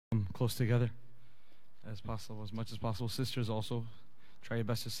close together as possible, as much as possible. Sisters also, try your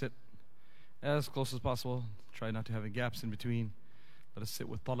best to sit as close as possible. Try not to have any gaps in between. Let us sit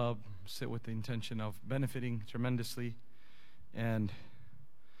with talab, sit with the intention of benefiting tremendously. And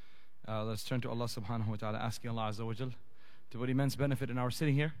let's turn to Allah subhanahu wa ta'ala, asking Allah Azza wa Jal to put immense benefit in our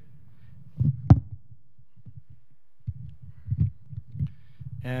sitting here.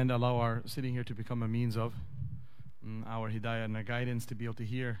 And allow our sitting here to become a means of our hidayah and our guidance to be able to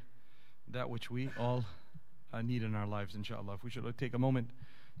hear that which we all need in our lives, inshallah. If we should take a moment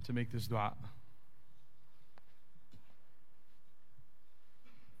to make this dua.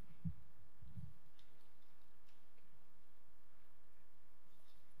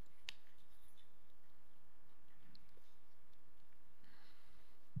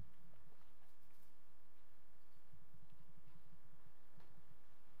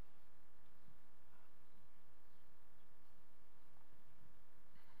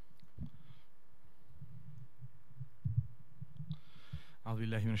 أعوذ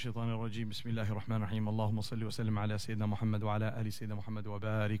بالله من الشيطان الرجيم بسم الله الرحمن الرحيم اللهم صل وسلم على سيدنا محمد وعلى آل سيدنا محمد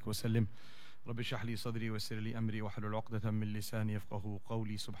وبارك وسلم رب اشرح لي صدري ويسر لي أمري واحلل عقدة من لساني يفقهوا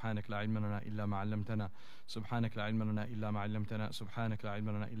قولي سبحانك لا علم لنا إلا ما علمتنا سبحانك لا علم لنا إلا ما علمتنا سبحانك لا علم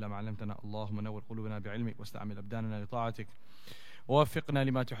لنا إلا ما علمتنا اللهم نور قلوبنا بعلمك واستعمل أبداننا لطاعتك ووفقنا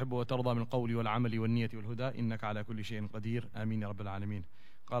لما تحب وترضى من القول والعمل والنية والهدى إنك على كل شيء قدير آمين يا رب العالمين.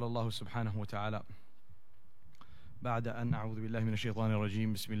 قال الله سبحانه وتعالى بعد أن أعوذ بالله من الشيطان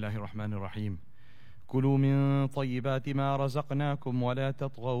الرجيم بسم الله الرحمن الرحيم كلوا من طيبات ما رزقناكم ولا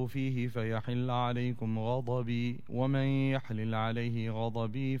تطغوا فيه فيحل عليكم غضبي ومن يحلل عليه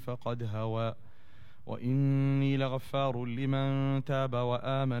غضبي فقد هوى وإني لغفار لمن تاب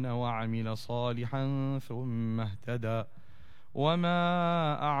وآمن وعمل صالحا ثم اهتدى وما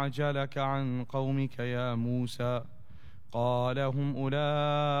أعجلك عن قومك يا موسى قال هم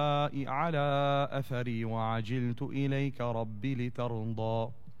أولئك على أثري وعجلت إليك ربي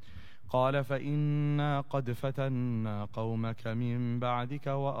لترضى قال فإنا قد فتنا قومك من بعدك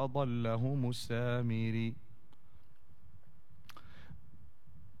وأضلهم السامري.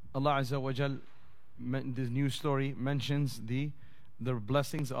 Allah Azza wa Jal, this new story mentions the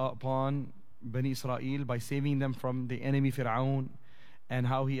blessings upon Bani Israel by saving them from the enemy Fir'aun, and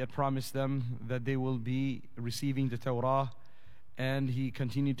how he had promised them that they will be receiving the Torah, and he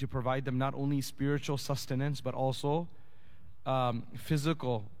continued to provide them not only spiritual sustenance but also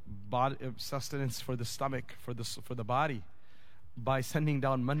physical sustenance for the stomach, for the body, by sending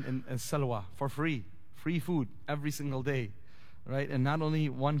down man and salwa for free food every single day, right? And not only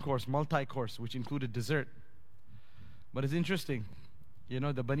one course, multi-course, which included dessert. But it's interesting, you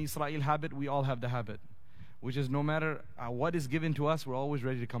know, the Bani Israel habit, we all have the habit, which is no matter what is given to us, we're always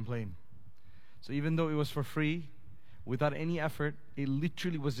ready to complain. So even though it was for free, without any effort, it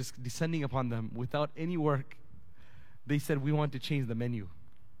literally was just descending upon them without any work. They said, we want to change the menu.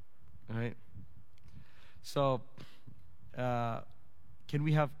 Right? So, can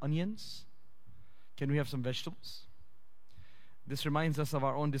we have onions? Can we have some vegetables? This reminds us of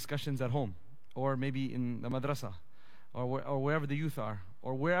our own discussions at home, or maybe in the madrasa, or wherever the youth are,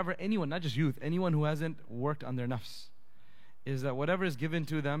 or wherever anyone, not just youth, anyone who hasn't worked on their nafs, is that whatever is given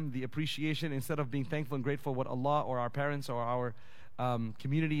to them, the appreciation, instead of being thankful and grateful what Allah or our parents or our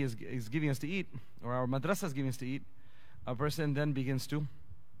community is giving us to eat, or our madrasa is giving us to eat, a person then begins to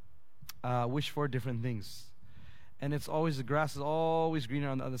wish for different things. And it's always, the grass is always greener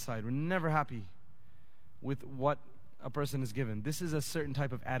on the other side. We're never happy with what a person is given. This is a certain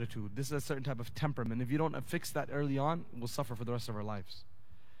type of attitude. This is a certain type of temperament. If you don't fix that early on, we'll suffer for the rest of our lives.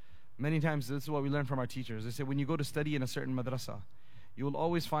 Many times, this is what we learn from our teachers. They say when you go to study in a certain madrasa, you will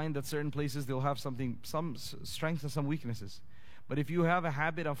always find that certain places they'll have some strengths and some weaknesses. But if you have a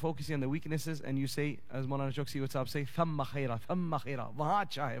habit of focusing on the weaknesses and you say, as Maulana Choksi would say, thamma khaira, waha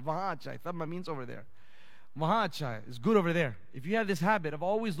achha hai. Thamma means over there. Waha achha hai, it's good over there. If you have this habit of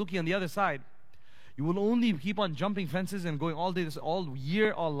always looking on the other side, you will only keep on jumping fences and going all day, all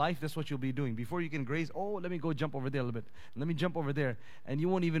year, all life. That's what you'll be doing. Before you can graze, oh, let me go jump over there a little bit. Let me jump over there. And you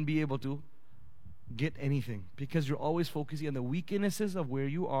won't even be able to get anything, because you're always focusing on the weaknesses of where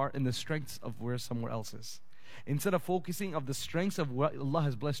you are and the strengths of where somewhere else is, instead of focusing on the strengths of what Allah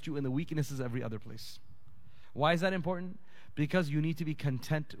has blessed you and the weaknesses of every other place. Why is that important? Because you need to be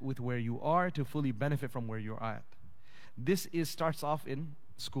content with where you are to fully benefit from where you're at. This starts off in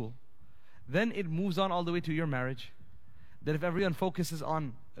school. Then it moves on all the way to your marriage. That if everyone focuses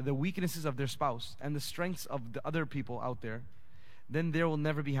on the weaknesses of their spouse and the strengths of the other people out there, then they will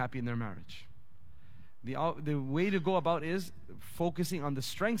never be happy in their marriage. The way to go about is focusing on the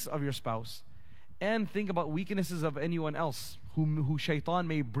strengths of your spouse and think about weaknesses of anyone else who shaitan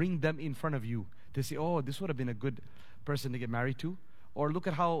may bring them in front of you to say, oh, this would have been a good person to get married to, or look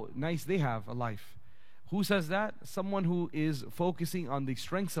at how nice they have a life. Who says that? Someone who is focusing on the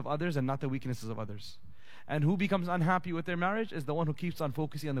strengths of others and not the weaknesses of others. And who becomes unhappy with their marriage is the one who keeps on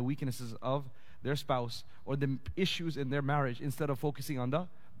focusing on the weaknesses of their spouse or the issues in their marriage instead of focusing on the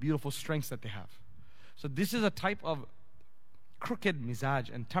beautiful strengths that they have. So this is a type of crooked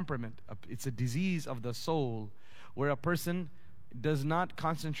mizaj and temperament. It's a disease of the soul where a person does not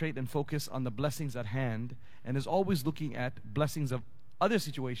concentrate and focus on the blessings at hand and is always looking at blessings of other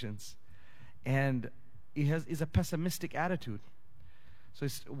situations, and is a pessimistic attitude.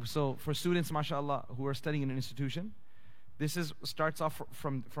 So for students, mashallah, who are studying in an institution, this starts off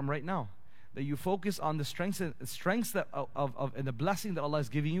from right now, that you focus on the strengths that and the blessing that Allah is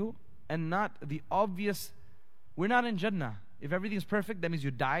giving you, and not the obvious. We're not in Jannah. If everything is perfect, that means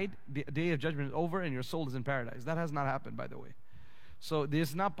you died, the day of judgment is over, and your soul is in paradise. That has not happened, by the way. So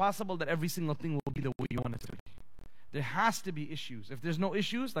it's not possible that every single thing will be the way you want it to be. There has to be issues. If there's no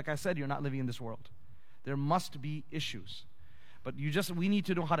issues, like I said, you're not living in this world. There must be issues. But we need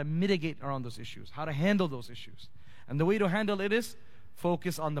to know how to mitigate around those issues, how to handle those issues. And the way to handle it is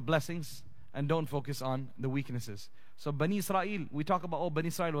focus on the blessings and don't focus on the weaknesses. So Bani Israel, we talk about, oh, Bani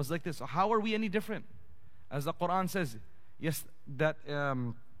Israel was like this. So how are we any different? As the Quran says, yes, that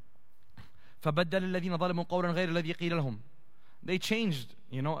فَبَدَّلَ الَّذِينَ ظَلَمُوا قَوْلًا غَيْرَ الَّذِي قِيلَ لَهُمْ. They changed,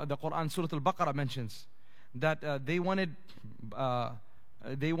 the Quran, Surah Al-Baqarah mentions that they wanted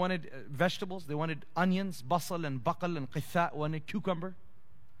vegetables, they wanted onions, basal and baqal and qitha, wanted cucumber.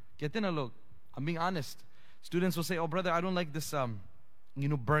 Look, I'm being honest. Students will say, oh brother, I don't like this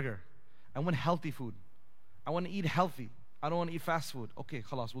burger. I want healthy food. I want to eat healthy. I don't want to eat fast food. Okay,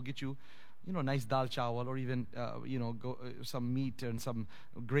 khalas, we'll get you, nice dal chawal, or even, some meat and some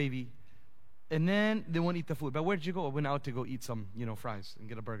gravy. And then they won't eat the food. But where did you go? I went out to go eat some, fries and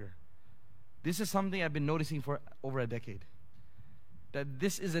get a burger. This is something I've been noticing for over a decade. That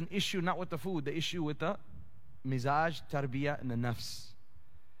this is an issue not with the food, the issue with the mizaj, tarbiyah, and the nafs.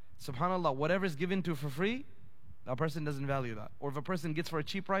 SubhanAllah, whatever is given to for free, a person doesn't value that. Or if a person gets for a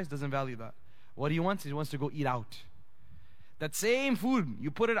cheap price, doesn't value that. What he wants to go eat out. That same food,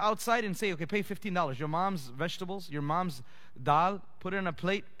 you put it outside and say, okay, pay $15. Your mom's vegetables, your mom's dal, put it in a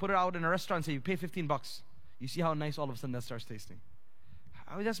plate, put it out in a restaurant and say, you pay $15. You see how nice all of a sudden that starts tasting.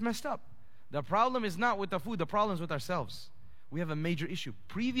 That's messed up. The problem is not with the food, the problem is with ourselves. We have a major issue.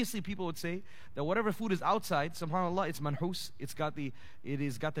 Previously, people would say that whatever food is outside, subhanAllah, it's manhus, it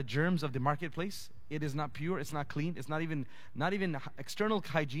has got the germs of the marketplace. It is not pure, it's not clean, it's not even external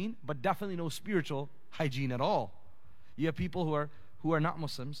hygiene, but definitely no spiritual hygiene at all. You have people who are not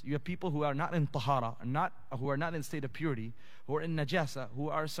Muslims. You have people who are not in tahara, who are not in state of purity, who are in najasa, who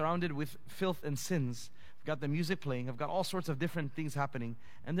are surrounded with filth and sins. Have got the music playing, have got all sorts of different things happening,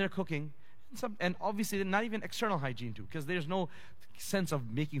 and they're cooking. And obviously, they're not even external hygiene too, because there's no sense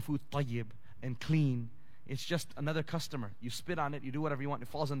of making food tayyib and clean. It's just another customer. You spit on it, you do whatever you want, it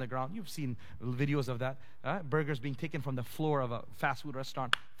falls on the ground. You've seen videos of that. Burgers being taken from the floor of a fast food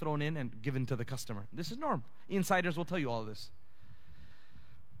restaurant, thrown in and given to the customer. This is norm. Insiders will tell you all of this.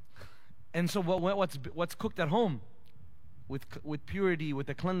 And so what's cooked at home, with purity, with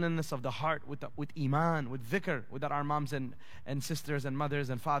the cleanliness of the heart, with iman, with dhikr, with our moms and sisters and mothers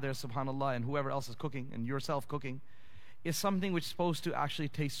and fathers, subhanAllah, and whoever else is cooking, and yourself cooking, is something which is supposed to actually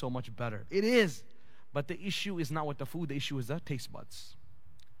taste so much better. It is. But the issue is not with the food, the issue is the taste buds.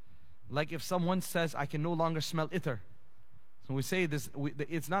 Like if someone says, I can no longer smell ithr. So we say this,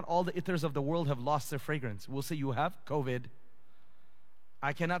 it's not all the ithrs of the world have lost their fragrance. We'll say you have COVID.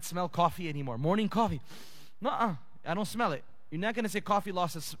 I cannot smell coffee anymore. Morning coffee. Nuh-uh, I don't smell it. You're not going to say coffee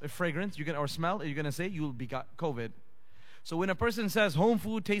lost its fragrance or smell. You're going to say you got COVID. So when a person says home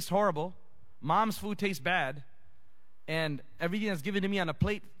food tastes horrible, mom's food tastes bad, and everything that's given to me on a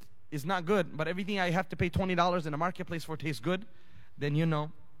plate is not good, but everything I have to pay $20 in a marketplace for tastes good, then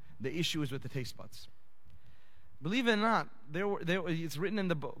the issue is with the taste buds. Believe it or not, it's written in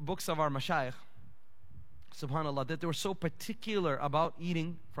the books of our mashayikh, subhanAllah, that they were so particular about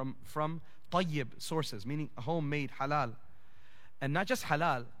eating from tayyib sources, meaning homemade, halal. And not just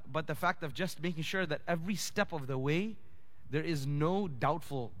halal, but the fact of just making sure that every step of the way, there is no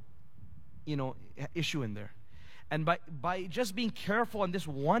doubtful, issue in there. And by just being careful on this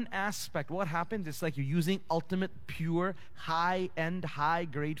one aspect, what happens? It's like you're using ultimate, pure, high-end,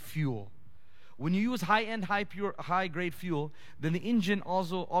 high-grade fuel. When you use high-end, high-grade fuel, then the engine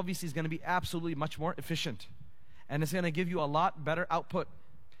also obviously is going to be absolutely much more efficient. And it's going to give you a lot better output.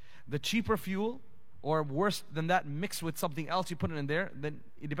 The cheaper fuel, or worse than that, mixed with something else you put it in there, then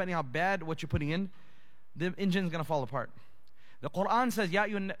depending how bad what you're putting in, the engine's going to fall apart. The Quran says, يَا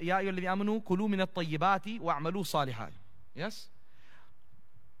أَيُّهَا الَّذِينَ آمَنُوا كُلُوا مِنَ الطَّيِّبَاتِ وَاعْمَلُوا صَالِحًا. Yes?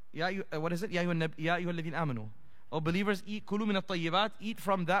 What is it? يَا أَيُّهَا الَّذِينَ آمَنُوا. O believers, eat كُلُوا مِنَ الطَّيِّبَاتِ, eat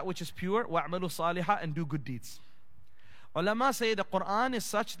from that which is pure, وَاعْمَلُوا صَالِحًا, and do good deeds. Ulama say the Quran is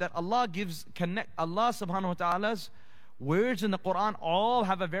such that Allah subhanahu wa ta'ala's words in the Quran all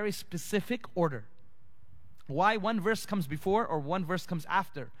have a very specific order. Why one verse comes before or one verse comes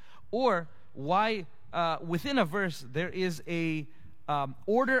after, or why within a verse there is a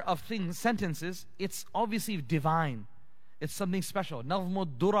order of things, sentences. It's obviously divine. It's something special.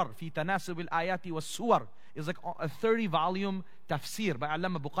 نظم الدرر في تناسب الآيات والسور is like a 30-volume tafsir by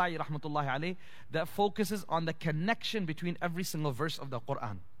Allama Bukhari rahmatullahi alayh that focuses on the connection between every single verse of the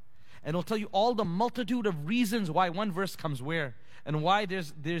Quran. And it'll tell you all the multitude of reasons why one verse comes where, and why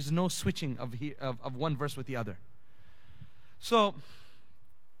there's no switching of one verse with the other. So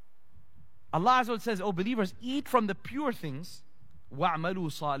Allah Azza wa Jalla says, "O believers, eat from the pure things, وَاعْمَلُوا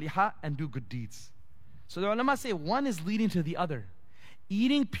صَالِحًا, and do good deeds." So the ulama say one is leading to the other.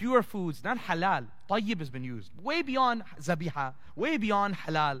 Eating pure foods, not halal, tayyib has been used. Way beyond zabiha, way beyond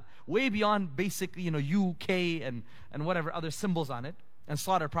halal, way beyond basically, UK and whatever other symbols on it, and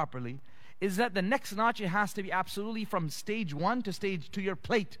slaughtered properly, is that the next notch, it has to be absolutely from stage 1 to your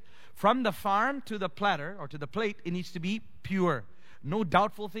plate. From the farm to the platter, or to the plate, it needs to be pure. No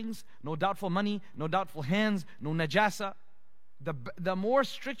doubtful things, no doubtful money, no doubtful hands, no najasa. The more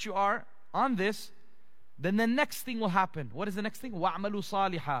strict you are on this, then the next thing will happen. What is the next thing? وَاعْمَلُوا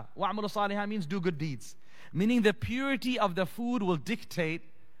صَالِحًا. وَاعْمَلُوا صَالِحًا means do good deeds. Meaning the purity of the food will dictate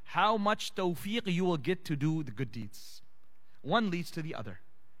how much tawfiq you will get to do the good deeds. One leads to the other.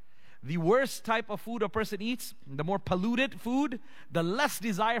 The worst type of food a person eats, the more polluted food, the less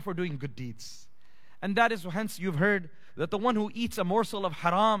desire for doing good deeds. And that is hence you've heard that the one who eats a morsel of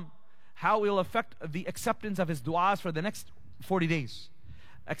haram, how it will affect the acceptance of his du'as for the next 40 days.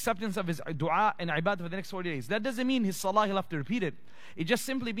 Acceptance of his dua and ibadah for the next 40 days. That doesn't mean his salah, he'll have to repeat it. It just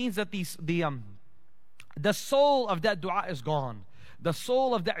simply means that the soul of that dua is gone. The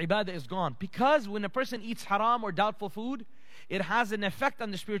soul of that ibadah is gone. Because when a person eats haram or doubtful food, it has an effect on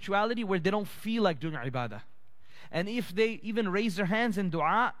the spirituality where they don't feel like doing ibadah. And if they even raise their hands in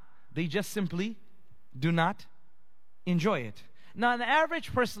dua, they just simply do not enjoy it. Now, an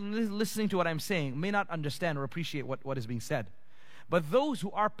average person listening to what I'm saying may not understand or appreciate what is being said. But those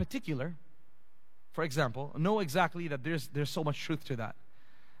who are particular, for example, know exactly that there's so much truth to that.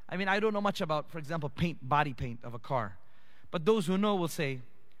 I mean, I don't know much about, for example, body paint of a car. But those who know will say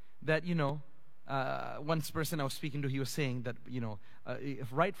that, one person I was speaking to, he was saying that, if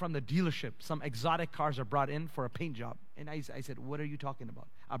right from the dealership, some exotic cars are brought in for a paint job. And I said, what are you talking about?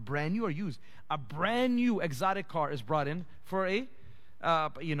 A brand new or used? A brand new exotic car is brought in for a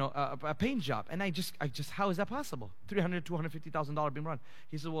paint job. And I just, how is that possible? $300,000, $250,000 being run.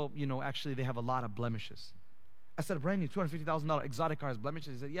 He said, well, actually they have a lot of blemishes. I said, a brand new $250,000 exotic car has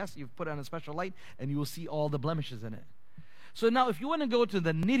blemishes. He said, yes, you've put it on a special light and you will see all the blemishes in it. So now if you want to go to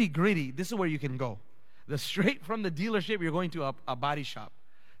the nitty gritty, this is where you can go. Straight from the dealership, you're going to a body shop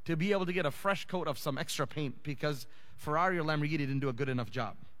to be able to get a fresh coat of some extra paint because Ferrari or Lamborghini didn't do a good enough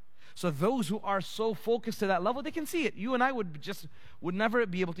job. So those who are so focused to that level, they can see it. You and I would never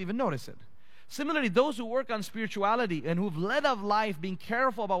be able to even notice it. Similarly, those who work on spirituality and who've led a life being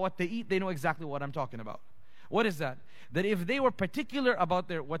careful about what they eat, they know exactly what I'm talking about. What is that? That if they were particular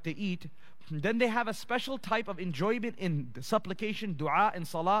about what they eat, then they have a special type of enjoyment in supplication, dua, and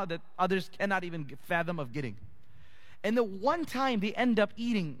salah that others cannot even fathom of getting. And the one time they end up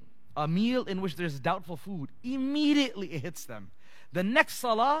eating a meal in which there's doubtful food, immediately it hits them. The next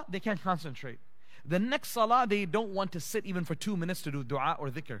salah, they can't concentrate. The next salah, they don't want to sit even for 2 minutes to do dua or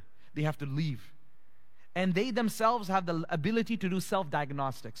dhikr. They have to leave. And they themselves have the ability to do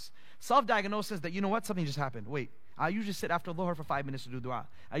self-diagnostics. Self-diagnosis that, something just happened. Wait, I usually sit after Dhuhr for 5 minutes to do dua.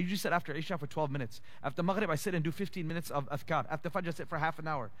 I usually sit after Isha for 12 minutes. After Maghrib, I sit and do 15 minutes of adhkar. After Fajr, I sit for half an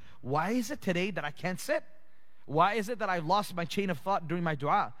hour. Why is it today that I can't sit? Why is it that I've lost my chain of thought during my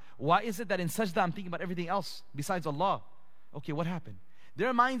dua? Why is it that in sajda I'm thinking about everything else besides Allah? Okay, what happened?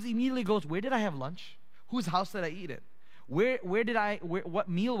 Their minds immediately goes, where did I have lunch? Whose house did I eat it? What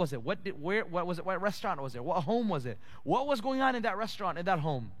meal was it? What was it? What restaurant was it? What home was it? What was going on in that restaurant, in that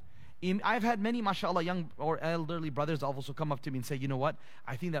home? I've had many, mashallah, young or elderly brothers also come up to me and say, you know what?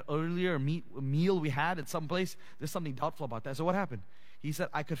 I think that earlier meal we had at some place, there's something doubtful about that. So what happened? He said,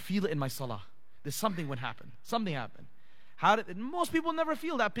 I could feel it in my salah. There's something would happen. Something happened. Most people never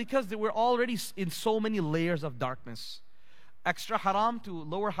feel that because they were already in so many layers of darkness. Extra haram to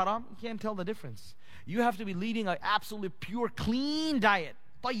lower haram, you can't tell the difference. You have to be leading an absolutely pure, clean diet,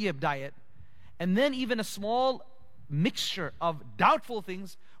 tayyib diet. And then even a small mixture of doubtful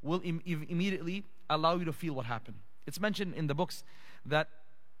things will immediately allow you to feel what happened. It's mentioned in the books that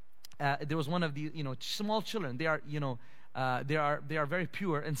there was one of the small children. They are they are very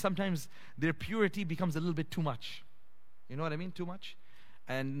pure, and sometimes their purity becomes a little bit too much. You know what I mean? Too much.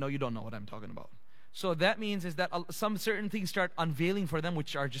 And no, you don't know what I'm talking about. So that means is that some certain things start unveiling for them,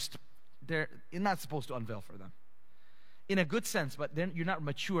 which are just you're not supposed to unveil for them, in a good sense. But then you're not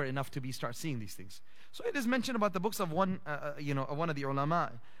mature enough to start seeing these things. So it is mentioned about the books of one of the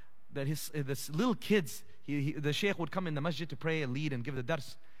ulama that this little kids, the sheikh would come in the masjid to pray and lead and give the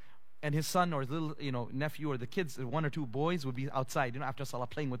dars, and his son or his little nephew or the kids, one or two boys, would be outside after salah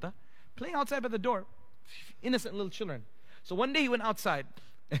playing outside by the door, innocent little children. So one day he went outside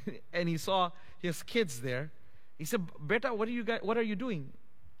and he saw his kids there. He said, "Beta, what are you doing?"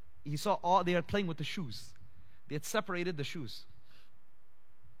 He saw they are playing with the shoes. They had separated the shoes.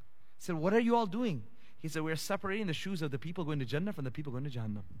 He said, "What are you all doing?" He said, "We're separating the shoes of the people going to Jannah from the people going to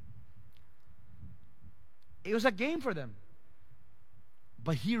Jahannam." It was a game for them.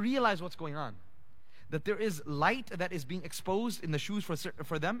 But he realized what's going on. That there is light that is being exposed in the shoes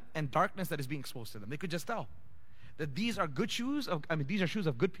for them, and darkness that is being exposed to them. They could just tell that these are good shoes. These are shoes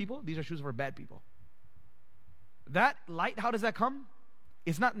of good people. These are shoes for bad people. That light, how does that come?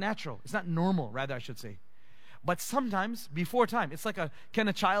 It's not natural. It's not normal, rather I should say. But sometimes, before time, it's like can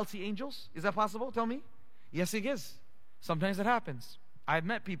a child see angels? Is that possible? Tell me. Yes, it is. Sometimes it happens. I've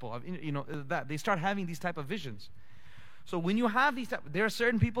met people, that they start having these type of visions. So when you have there are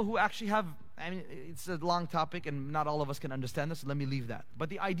certain people who actually have, it's a long topic and not all of us can understand this, so let me leave that. But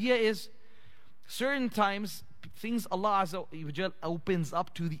the idea is, certain times, things Allah Azza wa Jal opens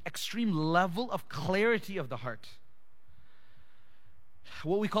up to the extreme level of clarity of the heart.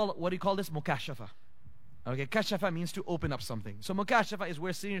 What do you call this? Mukashafa. Okay, kashafa means to open up something. So mukashafa is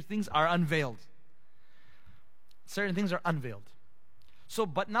where certain things are unveiled. Certain things are unveiled. So,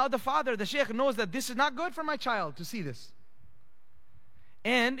 but now the father, the sheikh, knows that this is not good for my child to see this.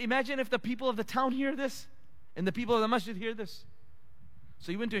 And imagine if the people of the town hear this, and the people of the masjid hear this.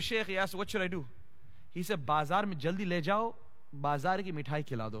 So he went to a sheikh, he asked, "What should I do?" He said, "Bazaar mein jaldi le jao, bazaar ki mithai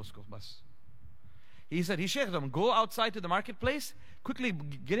khila do usko, bas." He said, he sheikhed them, "Go outside to the marketplace, quickly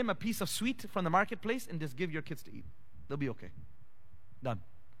get him a piece of sweet from the marketplace, and just give your kids to eat. They'll be okay." Done.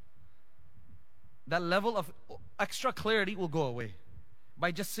 That level of extra clarity will go away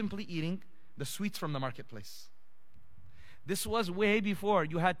by just simply eating the sweets from the marketplace. This was way before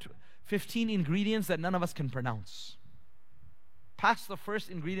you had 15 ingredients that none of us can pronounce. Past the first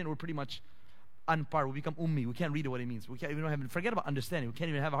ingredient, we're pretty much on par. We become ummi. We can't read what it means. Forget about understanding. We can't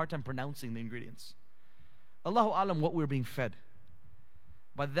even have a hard time pronouncing the ingredients. Allahu Alam what we're being fed.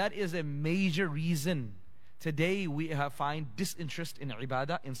 But that is a major reason. Today we find disinterest in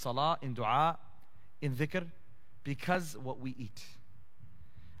ibadah, in salah, in dua, in dhikr, because what we eat.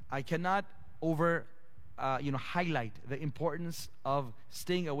 I cannot highlight the importance of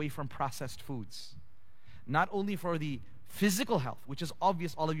staying away from processed foods. Not only for the physical health, which is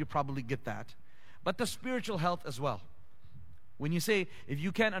obvious, all of you probably get that, but the spiritual health as well. When you say, if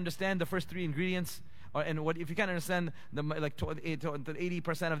you can't understand the first three ingredients, if you can't understand the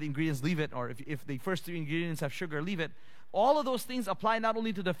 80% of the ingredients, leave it. Or if the first three ingredients have sugar, leave it. All of those things apply not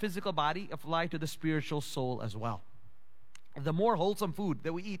only to the physical body, apply to the spiritual soul as well. The more wholesome food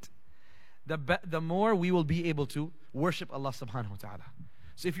that we eat, the more we will be able to worship Allah subhanahu wa ta'ala.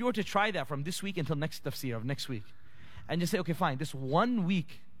 So if you were to try that from this week until next tafsir of next week, and just say, okay, fine, this 1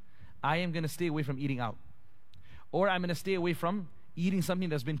 week, I am going to stay away from eating out. Or I'm going to stay away from eating something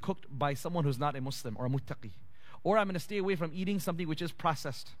that's been cooked by someone who's not a Muslim or a muttaqi. Or I'm going to stay away from eating something which is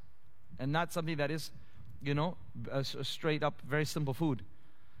processed and not something that is, straight up, very simple food.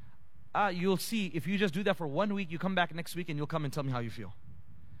 You'll see, if you just do that for 1 week, you come back next week and you'll come and tell me how you feel.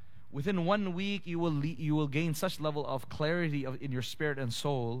 Within 1 week, you will gain such level of clarity in your spirit and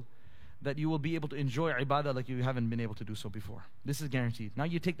soul that you will be able to enjoy ibadah like you haven't been able to do so before. This is guaranteed. Now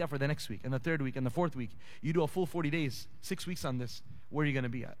you take that for the next week, and the third week, and the fourth week. You do a full 40 days, 6 weeks on this. Where are you going to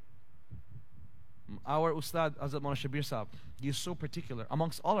be at? Our Ustad, Hazrat Maulana Shabir Sahib, he is so particular,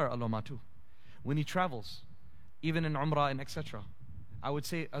 amongst all our ulama too. When he travels, even in Umrah and etc., I would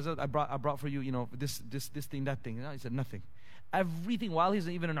say, Hazrat, I brought for you, this thing, that thing. He said, nothing. Everything, while he's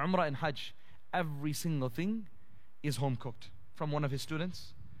even in Umrah and Hajj, every single thing is home cooked from one of his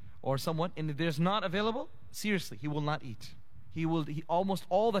students or someone. And if there's not available, seriously, he will not eat. He almost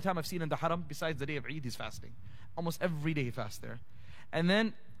all the time I've seen in the haram, besides the day of Eid, he's fasting. Almost every day he fasts there. And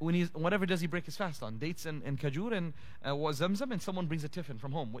then whatever does he break his fast on? Dates and kajur and zamzam, and someone brings a tiffin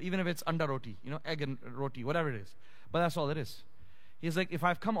from home, even if it's anda roti, egg and roti, whatever it is. But that's all it is. He's like, if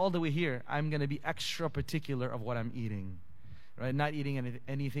I've come all the way here, I'm going to be extra particular of what I'm eating. Right? Not eating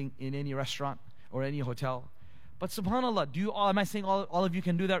anything in any restaurant or any hotel. But subhanAllah, am I saying all of you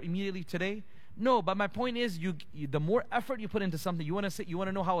can do that immediately today? No, but my point is, the more effort you put into something, you want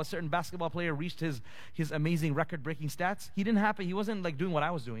to know how a certain basketball player reached his amazing record-breaking stats? He wasn't like doing what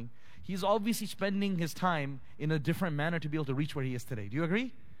I was doing. He's obviously spending his time in a different manner to be able to reach where he is today. Do you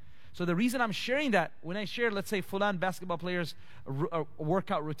agree? So the reason I'm sharing that, when I share, let's say, Fulan basketball player's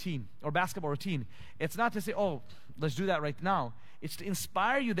workout routine or basketball routine, it's not to say, oh, let's do that right now. It's to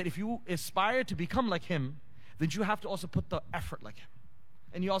inspire you that if you aspire to become like him, then you have to also put the effort like him.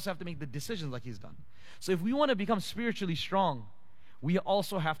 And you also have to make the decisions like he's done. So if we want to become spiritually strong, we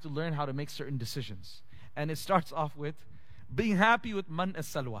also have to learn how to make certain decisions. And it starts off with being happy with man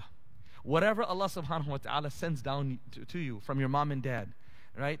as-salwa. Whatever Allah subhanahu wa ta'ala sends down to you from your mom and dad,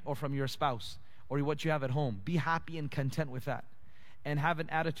 right? Or from your spouse, or what you have at home. Be happy and content with that. And have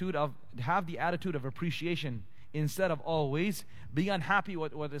the attitude of appreciation instead of always being unhappy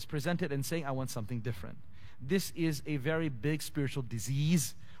with what is presented and saying, I want something different. This is a very big spiritual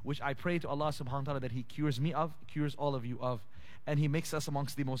disease, which I pray to Allah subhanahu wa ta'ala that He cures me of, cures all of you of. And He makes us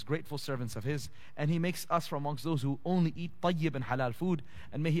amongst the most grateful servants of His. And He makes us from amongst those who only eat tayyib and halal food.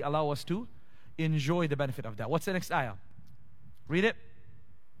 And may He allow us to enjoy the benefit of that. What's the next ayah? Read it.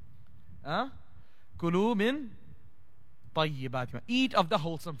 Kulu min tayyibat. Eat of the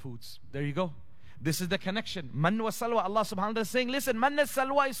wholesome foods. There you go. This is the connection. Man wa salwa. Allah subhanahu wa ta'ala is saying, listen, man wa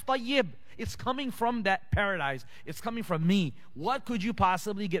salwa is tayyib. It's coming from that paradise. It's coming from me. What could you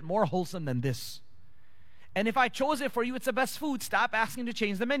possibly get more wholesome than this? And if I chose it for you, it's the best food. Stop asking to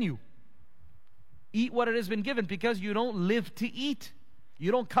change the menu. Eat what it has been given, because you don't live to eat.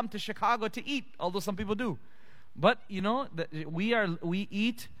 You don't come to Chicago to eat, although some people do. But you know, we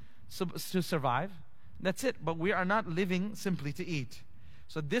eat to survive. That's it. But we are not living simply to eat.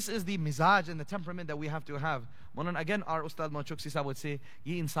 So this is the mizaj and the temperament that we have to have. Again, our Ustad Manchuk Sisa would say,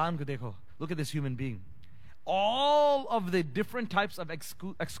 Ye insaan ko dekho. Look at this human being. All of the different types of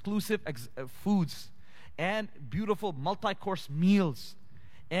exclusive foods and beautiful multi-course meals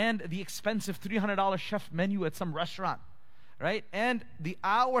and the expensive $300 chef menu at some restaurant, right? And the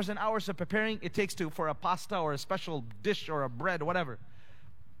hours and hours of preparing it takes for a pasta or a special dish or a bread or whatever.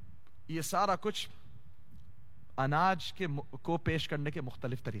 Ye sara kuch अनाज को पेश करने के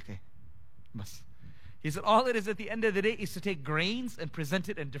मुख्तलिफ तरीके बस. He said all it is at the end of the day is to take grains and present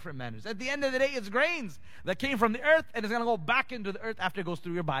it in different manners. At the end of the day, it's grains that came from the earth and it's going to go back into the earth after it goes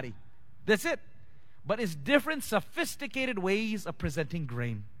through your body. That's it. But it's different sophisticated ways of presenting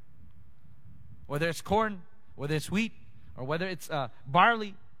grain. Whether it's corn, whether it's wheat, or whether it's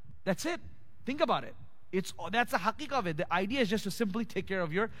barley. That's it. Think about it. That's the haqiqah of it. The idea is just to simply take care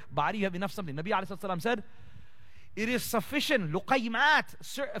of your body. You have enough something. Nabi alayhi salam said, it is sufficient, luqaymat.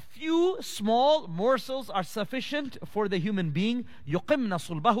 A few small morsels are sufficient for the human being, yuqimna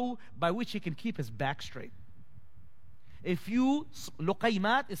sulbahu, by which he can keep his back straight. A few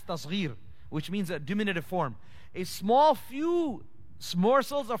luqaymat is tasghir, which means a diminutive form. A small few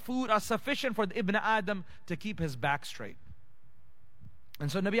morsels of food are sufficient for the Ibn Adam to keep his back straight.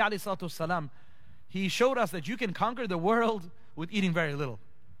 And so Nabi alayhi salatu wasalam, he showed us that you can conquer the world with eating very little.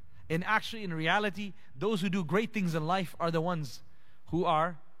 And actually, in reality, those who do great things in life are the ones who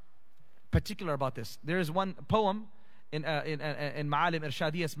are particular about this. There is one poem in Ma'alim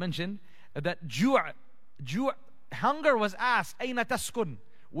Irshadiyas mentioned that hunger was asked, Aina taskun,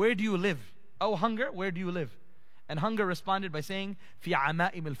 where do you live? Oh hunger, where do you live? And hunger responded by saying, Fi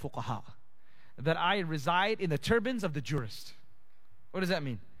ama'im al-fuqaha, that I reside in the turbans of the jurists. What does that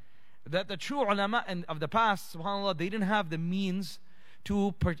mean? That the true ulama of the past, subhanAllah, they didn't have the means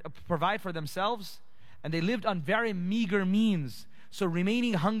to provide for themselves, and they lived on very meager means. So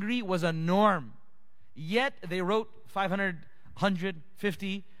remaining hungry was a norm. Yet they wrote 500,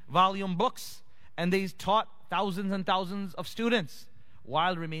 150 volume books, and they taught thousands and thousands of students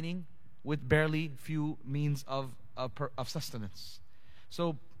while remaining with barely few means of sustenance.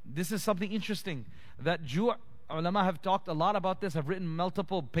 So this is something interesting that ulama have talked a lot about this, have written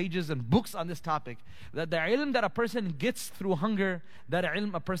multiple pages and books on this topic, that the ilm that a person gets through hunger, that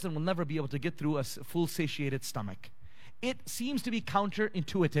ilm a person will never be able to get through a full satiated stomach. It seems to be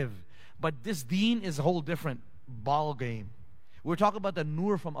counterintuitive, but this deen is a whole different ball game. We're talking about the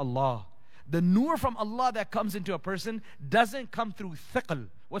nur from Allah. The nur from Allah that comes into a person doesn't come through thiql.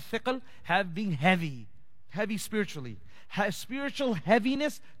 What thiql? Being heavy spiritually. Spiritual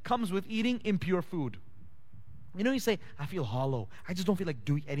heaviness comes with eating impure food. You know, you say, I feel hollow. I just don't feel like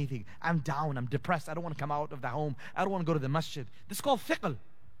doing anything. I'm down. I'm depressed. I don't want to come out of the home. I don't want to go to the masjid. This is called thiql.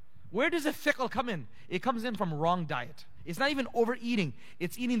 Where does the thiql come in? It comes in from wrong diet. It's not even overeating.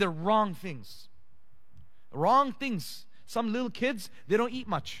 It's eating the wrong things. Wrong things. Some little kids, they don't eat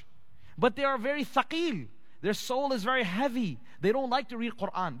much. But they are very thaqil. Their soul is very heavy. They don't like to read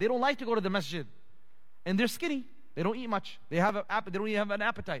Quran. They don't like to go to the masjid. And they're skinny. They don't eat much. They don't even have an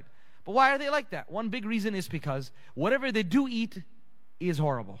appetite. But why are they like that? One big reason is because whatever they do eat is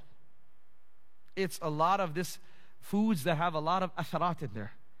horrible. It's a lot of this foods that have a lot of atharat in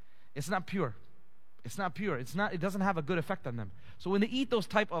there. It's not pure. It's not pure. It doesn't have a good effect on them. So when they eat those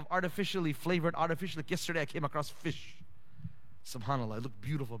type of artificially flavored, like yesterday I came across fish. Subhanallah, it looked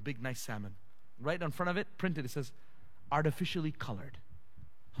beautiful, big, nice salmon. Right in front of it, printed, it says, artificially colored.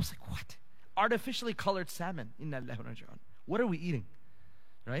 I was like, what? Artificially colored salmon. Inna lillahi wa inna ilaihi raji'un. What are we eating?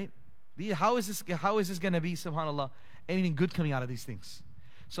 Right? How is this going to be, subhanallah, anything good coming out of these things?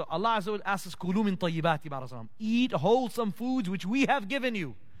 So Allah Azza wa Jalla asks us, "Kulu min tayyibati ma razaqnakum." Eat wholesome foods which we have given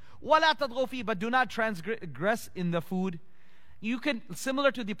you. وَلَا تَطْغَوْا فِيهِ, but do not transgress in the food. You can,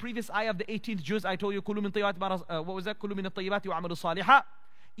 similar to the previous ayah of the 18th juz, I told you, كُلُوا مِن طَيِّبَاتِ what was that? كُلُوا مِن الطَّيِّبَاتِ وَعَمَلُوا صَالِحًا.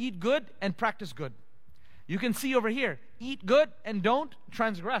 Eat good and practice good. You can see over here, eat good and don't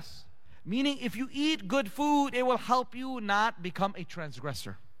transgress. Meaning, if you eat good food, it will help you not become a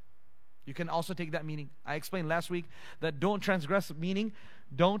transgressor. You can also take that meaning. I explained last week that don't transgress, meaning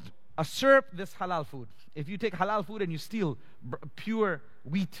don't usurp this halal food. If you take halal food and you steal pure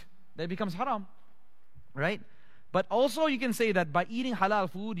wheat, that becomes haram, right? But also you can say that by eating halal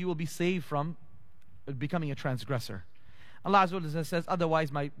food, you will be saved from becoming a transgressor. Allah Azza wa Jalla says,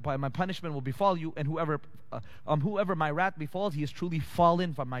 otherwise my punishment will befall you, and whoever my wrath befalls, he is truly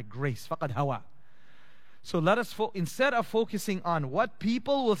fallen from my grace. Faqad hawa. So let us, instead of focusing on what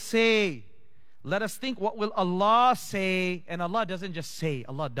people will say, let us think, what will Allah say? And Allah doesn't just say,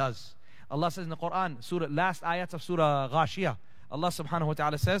 Allah does. Allah says in the Quran, last ayats of Surah Ghashiyah, Allah subhanahu wa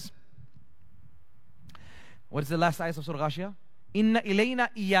ta'ala says, what is the last ayat of Surah Ghashiyah? Inna ilayna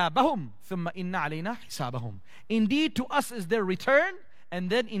iyabahum, thumma inna alayna hisabahum. Indeed, to us is their return, and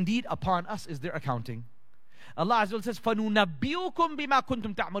then indeed upon us is their accounting. Allah Azza wa Jalla says, فَنُنَبِّئُكُمْ بِمَا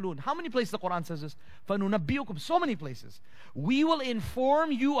كُنْتُمْ تَعْمَلُونَ. How many places the Quran says this? فَنُنَبِّئُكُمْ. So many places. We will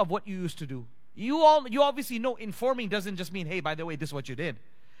inform you of what you used to do. You obviously know informing doesn't just mean, hey, by the way, this is what you did.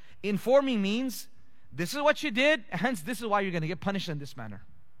 Informing means, this is what you did, hence this is why you're going to get punished in this manner.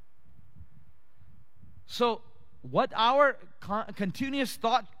 So, what our continuous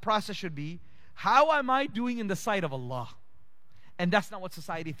thought process should be, how am I doing in the sight of Allah? And that's not what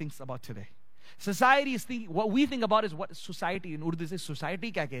society thinks about today. Society is thinking, what we think about is what society, in Urdu says,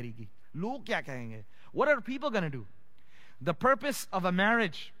 society kya kahegi? Log kya kahenge? What are people going to do? The purpose of a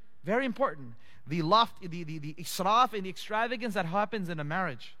marriage, very important. The israf and the extravagance that happens in a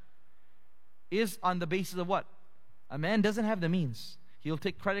marriage is on the basis of what? A man doesn't have the means. He'll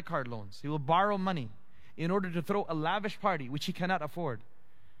take credit card loans. He will borrow money in order to throw a lavish party, which he cannot afford.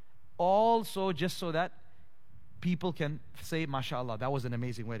 Also, just so that people can say, MashaAllah, that was an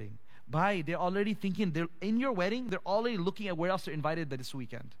amazing wedding. They're already thinking, in your wedding, they're already looking at where else they're invited this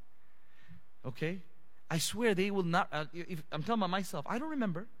weekend. Okay? I swear they will not, I'm talking about myself, I don't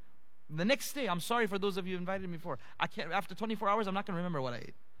remember. The next day, I'm sorry for those of you who invited me before. After 24 hours, I'm not going to remember what I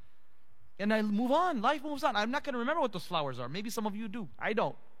ate. And I move on. Life moves on. I'm not going to remember what those flowers are. Maybe some of you do. I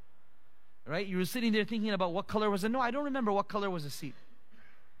don't. Right? You were sitting there thinking about what color was it. No, I don't remember what color was the seat.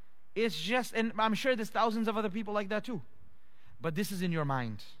 It's just, and I'm sure there's thousands of other people like that too. But this is in your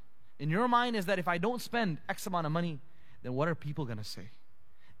mind. In your mind is that if I don't spend X amount of money, then what are people going to say?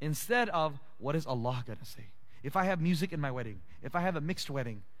 Instead of, what is Allah going to say? If I have music in my wedding, if I have a mixed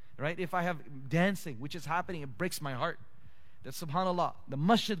wedding, right? If I have dancing, which is happening, it breaks my heart. That subhanallah, the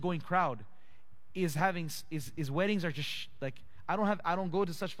masjid going crowd is weddings are just like, I don't go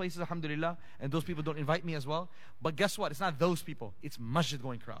to such places, alhamdulillah, and those people don't invite me as well. But guess what? It's not those people. It's masjid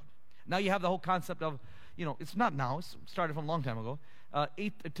going crowd. Now you have the whole concept of, it's not now. It started from a long time ago.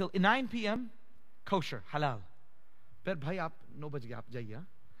 8 till 9 p.m. kosher, halal. But bhai, aap 9 baje aap jaiye.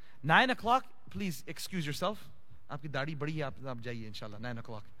 9 o'clock, please excuse yourself. Aapki daadi badi hai, aap jaiye inshallah. 9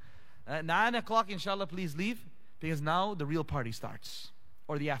 o'clock. 9 o'clock, inshallah, please leave, because now the real party starts,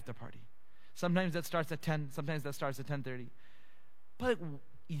 or the after party. Sometimes that starts at 10. Sometimes that starts at 10:30. But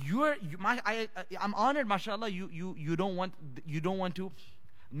I'm honored, mashallah. You don't want to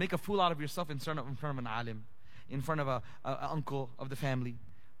make a fool out of yourself in front of an alim, in front of a uncle of the family.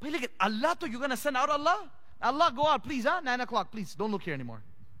 But look at Allah, you're going to send out Allah? Allah, go out, please, 9 o'clock, please, don't look here anymore.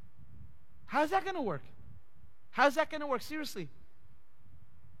 How's that going to work? How's that going to work? Seriously.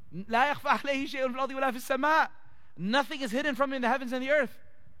 لا يخفى عليه شيء في الأرض ولا في السماء. Nothing is hidden from him in the heavens and the earth.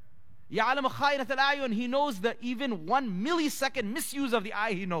 يَعْلَمُ خَائِنَةَ الْأَعْيُنِ. He knows that even 1 millisecond misuse of the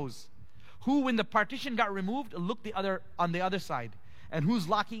eye, He knows. Who, when the partition got removed, looked on the other side. And who's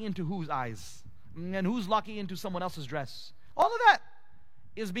locking into whose eyes. And who's locking into someone else's dress. All of that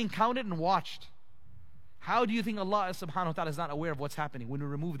is being counted and watched. How do you think Allah subhanahu wa ta'ala is not aware of what's happening when we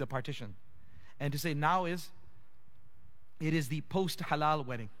remove the partition? And to say now it is the post-halal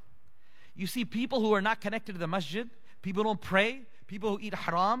wedding. You see, people who are not connected to the masjid, people who don't pray, people who eat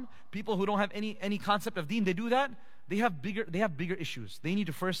haram, people who don't have any concept of deen, they do that, they have bigger issues. They need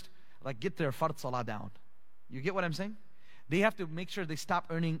to first get their fard salah down. You get what I'm saying? They have to make sure they stop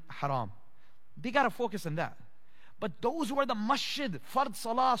earning haram. They got to focus on that. But those who are the masjid, fard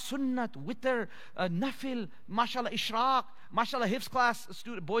salah, sunnat, witr, nafil, mashallah, ishraq, mashallah, hifz class,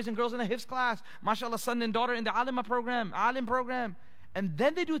 boys and girls in the hifz class, mashallah, son and daughter in the alim program, and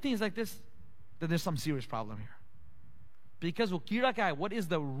then they do things like this, then there's some serious problem here. Because what is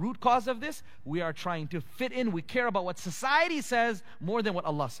the root cause of this? We are trying to fit in. We care about what society says more than what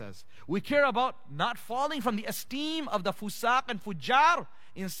Allah says. We care about not falling from the esteem of the fusaq and fujjar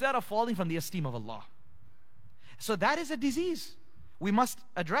instead of falling from the esteem of Allah. So that is a disease we must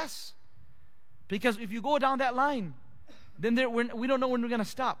address. Because if you go down that line, then we don't know when we're going to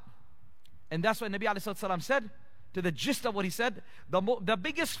stop. And that's why Nabi ﷺ said, to the gist of what he said, the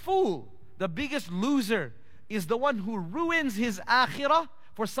biggest fool, the biggest loser is the one who ruins his akhirah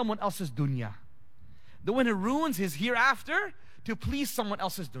for someone else's dunya. The one who ruins his hereafter to please someone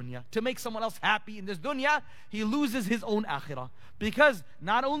else's dunya, to make someone else happy in this dunya, he loses his own akhirah. Because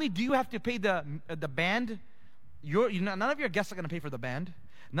not only do you have to pay the band, none of your guests are going to pay for the band.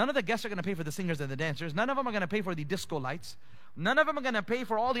 None of the guests are going to pay for the singers and the dancers. None of them are going to pay for the disco lights. None of them are going to pay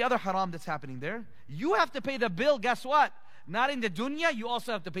for all the other haram that's happening there. You have to pay the bill, guess what? Not in the dunya, you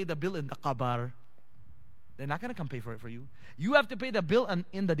also have to pay the bill in the qabr. They're not going to come pay for it for you. You have to pay the bill on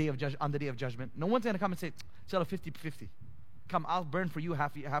the day of judgment. No one's going to come and say, sell a 50-50. Come, I'll burn for you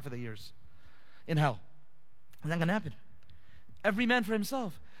half of the years in hell. It's not going to happen. Every man for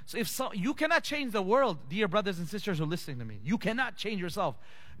himself. So you cannot change the world, dear brothers and sisters who are listening to me. You cannot change yourself,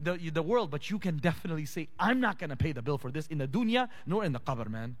 the world, but you can definitely say, I'm not going to pay the bill for this in the dunya nor in the qabr,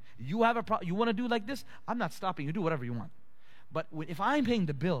 man. You have you want to do like this? I'm not stopping you. Do whatever you want. But if I'm paying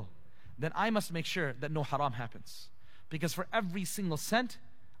the bill, then I must make sure that no haram happens. Because for every single cent,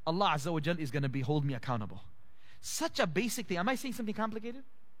 Allah Azza wa Jal is going to hold me accountable. Such a basic thing. Am I saying something complicated?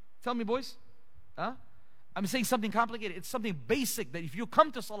 Tell me, boys. Huh? I'm saying something complicated. It's something basic that if you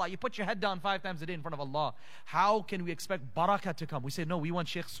come to salah, you put your head down 5 times a day in front of Allah. How can we expect barakah to come? We say, no, we want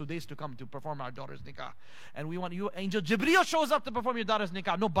Sheikh Sudais to come to perform our daughter's nikah. And we want you, Angel Jibreel shows up to perform your daughter's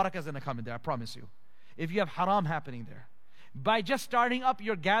nikah. No barakah is going to come in there, I promise you. If you have haram happening there. By just starting up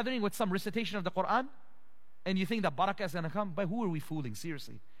your gathering with some recitation of the Quran, and you think that barakah is going to come, by who are we fooling?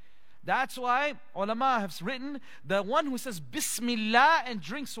 Seriously. That's why ulama have written, the one who says Bismillah and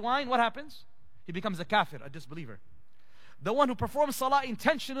drinks wine, what happens? He becomes a kafir, a disbeliever. The one who performs salah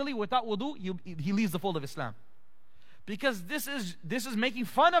intentionally without wudu, he leaves the fold of Islam. Because this is making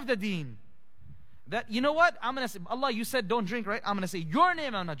fun of the deen. That, you know what? I'm going to say, Allah, you said don't drink, right? I'm going to say, your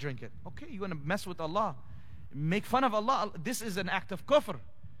name, I'm not drinking. Okay, you want to mess with Allah. Make fun of Allah. This is an act of kufr.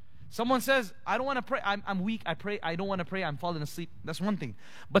 Someone says, I don't want to pray. I'm weak. I pray. I don't want to pray. I'm falling asleep. That's one thing.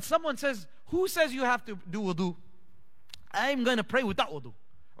 But someone says, who says you have to do wudu? I'm going to pray without wudu.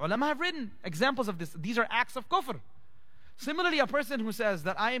 Ulama have written examples of this. These are acts of kufr. Similarly, a person who says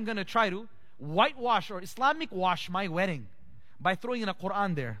that I am going to try to whitewash or Islamic wash my wedding by throwing in a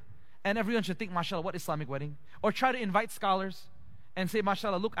Quran there. And everyone should think, mashallah, what Islamic wedding? Or try to invite scholars and say,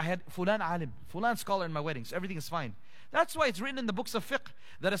 mashallah, look, I had fulan alim, fulan scholar in my wedding, so everything is fine. That's why it's written in the books of fiqh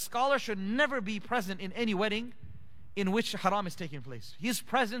that a scholar should never be present in any wedding in which haram is taking place. His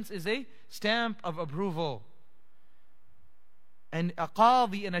presence is a stamp of approval. And a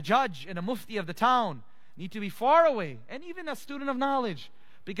qadi and a judge and a mufti of the town need to be far away, and even a student of knowledge,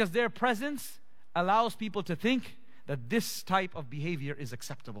 because their presence allows people to think that this type of behavior is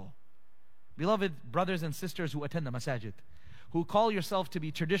acceptable. Beloved brothers and sisters who attend the masajid, who call yourself to be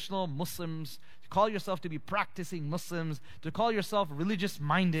traditional Muslims, to call yourself to be practicing Muslims, to call yourself religious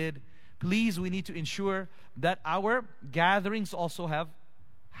minded, please, we need to ensure that our gatherings also have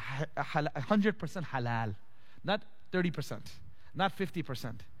 100% halal, not 30%, not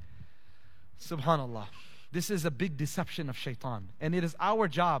 50%. Subhanallah. This is a big deception of shaitan, and it is our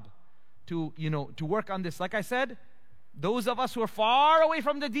job to work on this. Like I said, those of us who are far away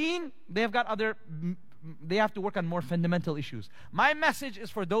from the deen, they have to work on more fundamental issues. My message is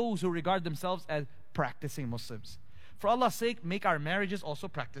for those who regard themselves as practicing Muslims. For Allah's sake, make our marriages also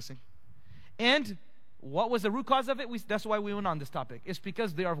practicing. And What was the root cause of it? That's why we went on this topic. It's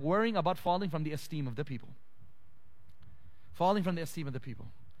because they are worrying about falling from the esteem of the people. Falling from the esteem of the people.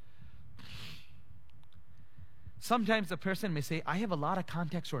 Sometimes a person may say, I have a lot of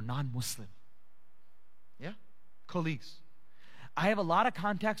contacts who are non-Muslim. Yeah? Colleagues. I have a lot of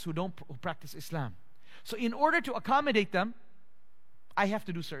contacts who don't practice Islam. So in order to accommodate them, I have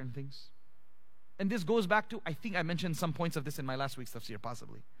to do certain things. And this goes back to, I think I mentioned some points of this in my last week's tafsir,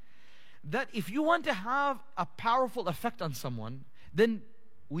 possibly. That if you want to have a powerful effect on someone, then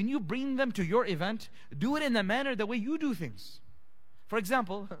when you bring them to your event, do it in the manner, the way you do things. For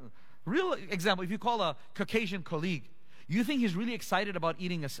example, real example, if you call a Caucasian colleague, you think he's really excited about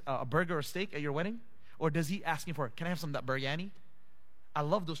eating a burger or steak at your wedding? Or does he ask you for, can I have some of that biryani? I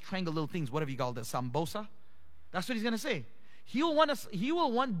love those triangle little things. What have you called it? Sambosa? That's what he's going to say. He will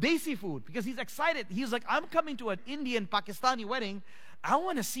want desi food because he's excited. He's like, I'm coming to an Indian, Pakistani wedding. I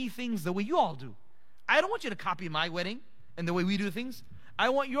want to see things the way you all do. I don't want you to copy my wedding and the way we do things. I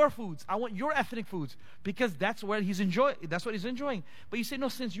want your foods. I want your ethnic foods because that's what he's enjoying. But you say, no,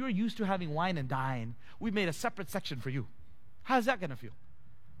 since you're used to having wine and dine, we made a separate section for you. How's that going to feel?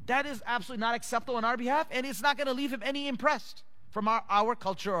 That is absolutely not acceptable on our behalf, and it's not going to leave him any impressed from our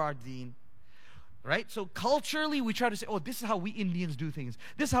culture or our deen. Right? So culturally, we try to say, oh, this is how we Indians do things.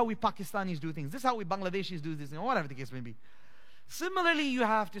 This is how we Pakistanis do things. This is how we Bangladeshis do things, whatever the case may be. Similarly, you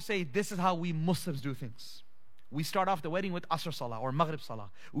have to say, this is how we Muslims do things. We start off the wedding with Asr Salah or Maghrib Salah.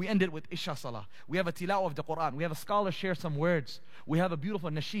 We end it with Isha Salah. We have a tilawah of the Quran. We have a scholar share some words. We have a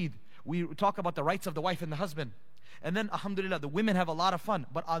beautiful nasheed. We talk about the rights of the wife and the husband. And then, alhamdulillah, the women have a lot of fun,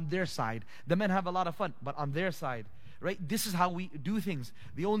 but on their side. The men have a lot of fun, but on their side. Right? This is how we do things.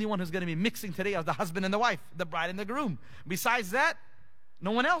 The only one who's going to be mixing today are the husband and the wife, the bride and the groom. Besides that,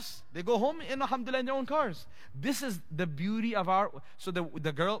 no one else. They go home in, alhamdulillah, in their own cars. This is the beauty of our... So the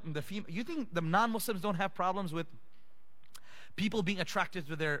girl, the female... You think the non-Muslims don't have problems with people being attracted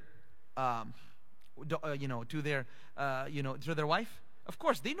to their... to their wife? Of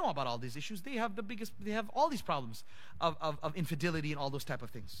course, they know about all these issues. They have all these problems of infidelity and all those type of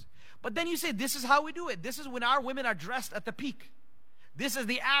things. But then you say, this is how we do it. This is when our women are dressed at the peak. This is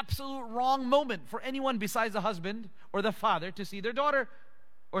the absolute wrong moment for anyone besides the husband or the father to see their daughter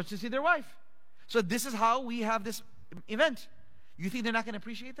or to see their wife. So this is how we have this event. You think they're not going to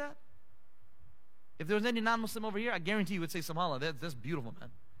appreciate that? If there was any non-Muslim over here, I guarantee you would say, SubhanAllah, that's beautiful, man.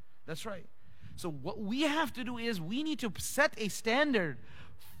 That's right. So what we have to do is we need to set a standard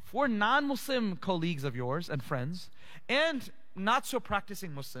for non-Muslim colleagues of yours and friends and not so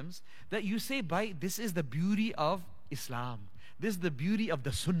practicing Muslims that you say, this is the beauty of Islam. This is the beauty of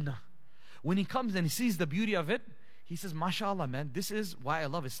the Sunnah. When he comes and he sees the beauty of it, he says, MashaAllah, man, this is why I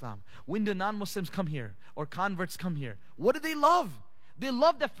love Islam. When the non-Muslims come here or converts come here, what do they love? They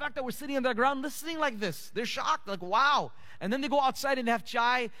love the fact that we're sitting on the ground listening like this. They're shocked, like, wow. And then they go outside and have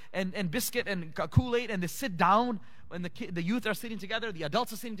chai and biscuit and Kool-Aid and they sit down and the youth are sitting together, the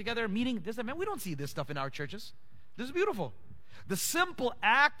adults are sitting together, meeting. Man, we don't see this stuff in our churches. This is beautiful. The simple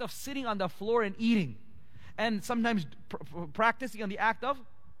act of sitting on the floor and eating, and sometimes practicing on the act of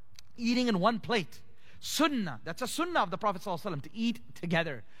eating in one plate. Sunnah, that's a sunnah of the Prophet ﷺ, to eat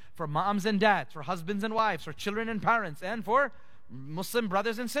together. For moms and dads, for husbands and wives, for children and parents, and for Muslim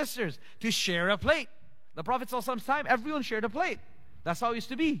brothers and sisters, to share a plate. The Prophet ﷺ's time, everyone shared a plate. That's how it used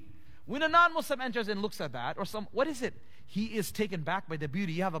to be. When a non-Muslim enters and looks at that, or what is it? He is taken back by the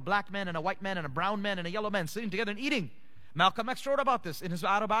beauty. You have a black man and a white man and a brown man and a yellow man sitting together and eating. Malcolm X wrote about this in his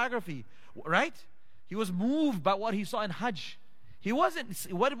autobiography, right? He was moved by what he saw in Hajj.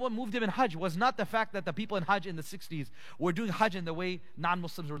 What moved him in Hajj was not the fact that the people in Hajj in the 60s were doing Hajj in the way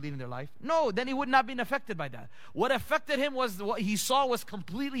non-Muslims were leading their life. No, then he would not have been affected by that. What affected him was what he saw was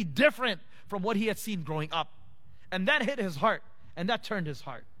completely different from what he had seen growing up. And that hit his heart, and that turned his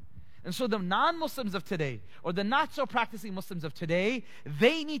heart. And so the non-Muslims of today, or the not-so-practicing Muslims of today,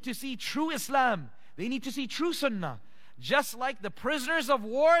 they need to see true Islam. They need to see true Sunnah. Just like the prisoners of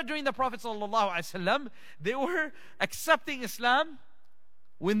war during the Prophet ﷺ, they were accepting Islam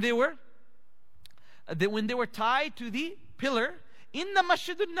when they were tied to the pillar in the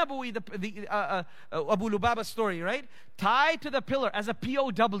Masjid al-Nabawi, Abu Lubaba story, right? Tied to the pillar as a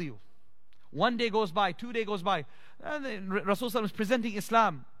POW. One day goes by, 2 days goes by. Rasulullah is presenting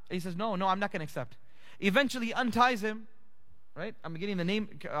Islam. He says, no, I'm not going to accept. Eventually he unties him, right? I'm getting the name,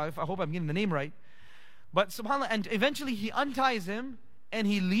 I hope I'm getting the name right. But subhanAllah, and eventually he unties him and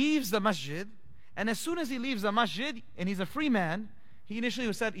he leaves the masjid. And as soon as he leaves the masjid and he's a free man, he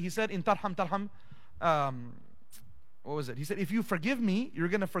initially said, in tarham, what was it? He said, if you forgive me, you're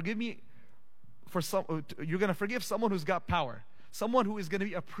going to forgive me you're going to forgive someone who's got power. someone who is going to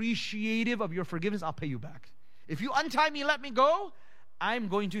be appreciative of your forgiveness, I'll pay you back. If you untie me, let me go, I'm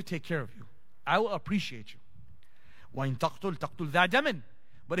going to take care of you. I will appreciate you. وَإِن تَقْتُلْ تَقْتُلْ ذَا دَمٍ.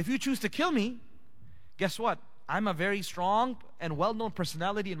 But if you choose to kill me, guess what? I'm a very strong and well-known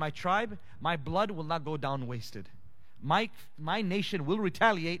personality in my tribe. My blood will not go down wasted. My nation will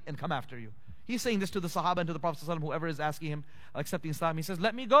retaliate and come after you. He's saying this to the Sahaba and to the Prophet ﷺ, whoever is asking him, accepting Islam. He says,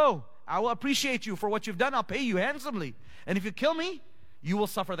 let me go. I will appreciate you for what you've done. I'll pay you handsomely. And if you kill me, you will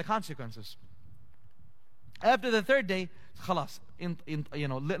suffer the consequences. After the third day, khalas,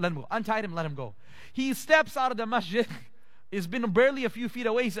 let him go. Untied him, let him go. He steps out of the masjid. It's been barely a few feet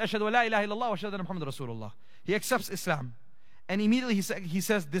away. He says, Ashhadu an la ilaha illallah wa ashhadu anna Muhammad Rasulullah. He accepts Islam. And immediately he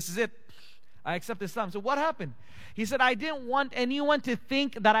says, this is it. I accept Islam. So what happened? He said, I didn't want anyone to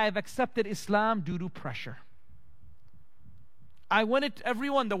think that I have accepted Islam due to pressure. I wanted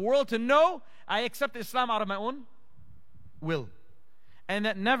everyone, the world, to know I accept Islam out of my own will. And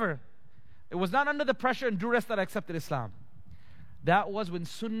that it was not under the pressure and duress that I accepted Islam. That was when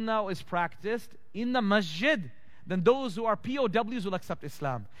Sunnah is practiced in the masjid. Then those who are POWs will accept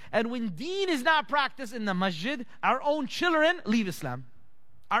Islam. And when deen is not practiced in the masjid, our own children leave Islam.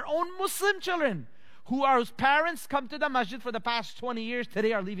 Our own Muslim children, whose parents come to the masjid for the past 20 years,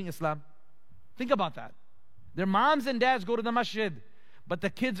 today are leaving Islam. Think about that. Their moms and dads go to the masjid, but the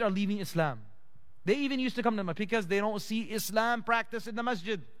kids are leaving Islam. They even used to come to the masjid because they don't see Islam practiced in the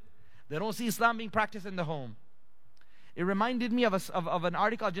masjid. They don't see Islam being practiced in the home. It reminded me of an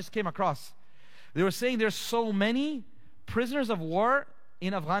article I just came across. They were saying there's so many prisoners of war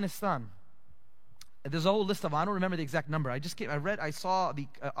in Afghanistan. There's a whole list of, I don't remember the exact number. I saw the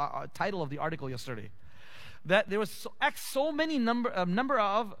title of the article yesterday. That there was so many number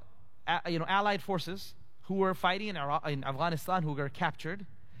of allied forces who were fighting in Afghanistan, who were captured.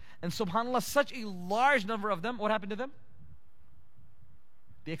 And subhanAllah, such a large number of them, what happened to them?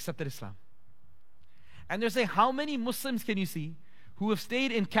 They accepted Islam. And they're saying, how many Muslims can you see who have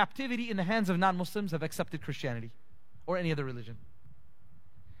stayed in captivity in the hands of non-Muslims have accepted Christianity or any other religion?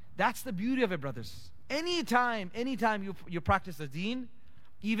 That's the beauty of it, brothers. Anytime you practice the deen,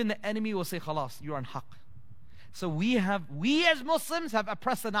 even the enemy will say, khalas, you're on haqq. So we as Muslims have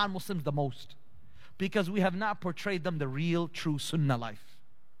oppressed the non-Muslims the most because we have not portrayed them the real, true sunnah life.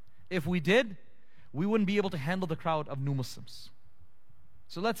 If we did, we wouldn't be able to handle the crowd of new Muslims.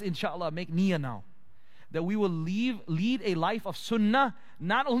 So let's, inshallah, make niyyah now that we will lead a life of sunnah,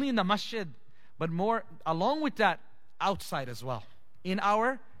 not only in the masjid, but more, along with that, outside as well. In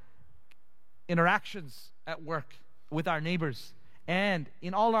our interactions at work with our neighbors and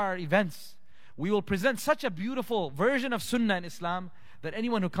in all our events, we will present such a beautiful version of sunnah in Islam that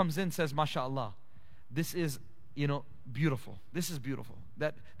anyone who comes in says, MashaAllah, this is, beautiful. This is beautiful.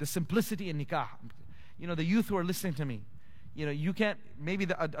 That the simplicity in nikah. The youth who are listening to me, you can't, maybe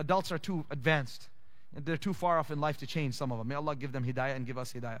the adults are too advanced. They're too far off in life to change, some of them. May Allah give them hidayah and give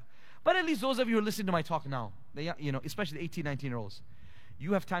us hidayah. But at least those of you who are listening to my talk now, especially the 18, 19-year-olds,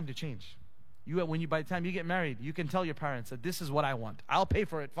 you have time to change. By the time you get married, you can tell your parents that this is what I want. I'll pay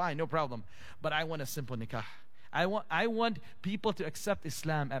for it, fine, no problem. But I want a simple nikah. I want people to accept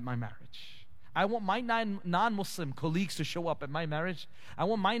Islam at my marriage. I want my non-Muslim colleagues to show up at my marriage. I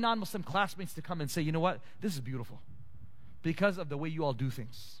want my non-Muslim classmates to come and say, you know what, this is beautiful. Because of the way you all do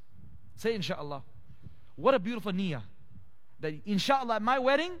things. Say inshallah. What a beautiful niyyah. That inshallah at my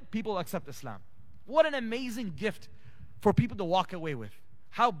wedding, people will accept Islam. What an amazing gift for people to walk away with.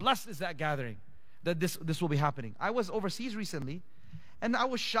 How blessed is that gathering that this will be happening. I was overseas recently and I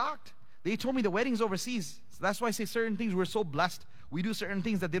was shocked. They told me the wedding's overseas. So that's why I say certain things, we're so blessed. We do certain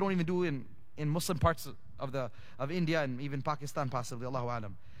things that they don't even do in Muslim parts of India and even Pakistan possibly, Allahu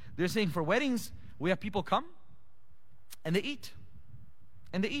Alam. They're saying for weddings, we have people come and they eat.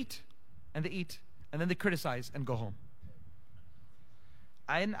 And they eat. And they eat. And then they criticize and go home.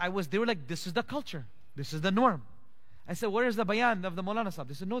 They were like, this is the culture. This is the norm. I said, where is the bayan of the Maulana Sahib?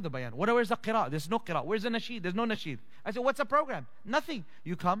 They said, no, the bayan. Where's the qira? There's no qira. Where's the nasheed? There's no nasheed. I said, what's the program? Nothing.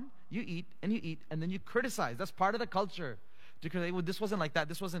 You come, you eat, and then you criticize. That's part of the culture. This wasn't like that.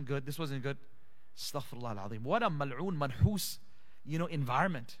 This wasn't good. This wasn't good. Astaghfirullah al-azim. What a mal'oon, manhus,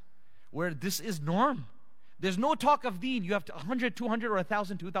 environment where this is norm. There's no talk of deen. You have 100, 200, or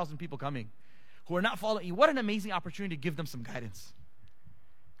 1,000, 2,000 people coming who are not following you. What an amazing opportunity to give them some guidance.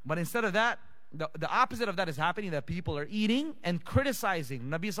 But instead of that, the opposite of that is happening, that people are eating and criticizing.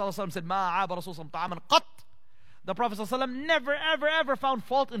 Nabi sallallahu alaihi wasallam said, "Ma aba rasul ta'aman qat." The Prophet sallallahu alaihi wasallam never, ever, ever found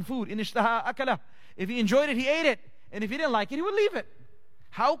fault in food. In ishtaha akala. If he enjoyed it, he ate it. And if he didn't like it, he would leave it.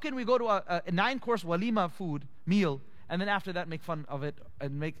 How can we go to a 9-course walima food meal and then after that make fun of it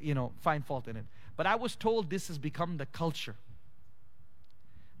and find fault in it? But I was told this has become the culture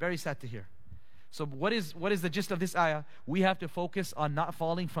Very sad to hear. So what is the gist of this ayah? We have to focus on not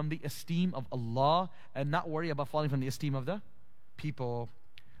falling from the esteem of Allah and not worry about falling from the esteem of the people.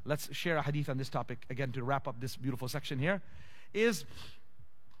 Let's share a hadith on this topic again to wrap up this beautiful section here. Is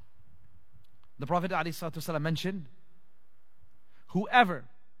the Prophet ﷺ mentioned, whoever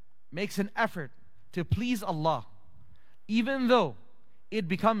makes an effort to please Allah, even though it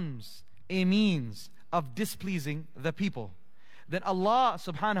becomes a means of displeasing the people, then Allah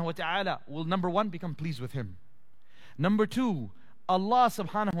subhanahu wa ta'ala will, number one, become pleased with him. Number two, Allah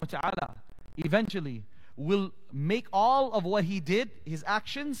subhanahu wa ta'ala eventually will make all of what he did, his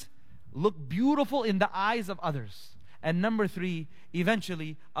actions, look beautiful in the eyes of others. And number three,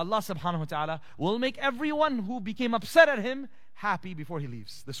 eventually Allah subhanahu wa ta'ala will make everyone who became upset at him happy before he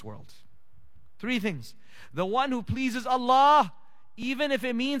leaves this world. Three things. The one who pleases Allah, even if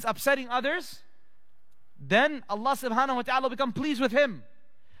it means upsetting others, then Allah subhanahu wa ta'ala will become pleased with him.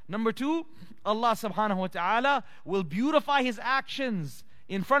 Number two, Allah subhanahu wa ta'ala will beautify his actions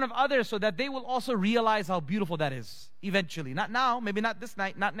in front of others so that they will also realize how beautiful that is. Eventually. Not now, maybe not this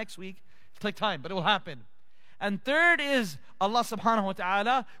night, not next week. It'll take time, but it will happen. And third is Allah subhanahu wa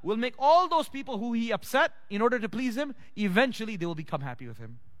ta'ala will make all those people who he upset in order to please him, eventually they will become happy with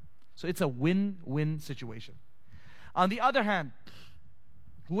him. So it's a win-win situation. On the other hand,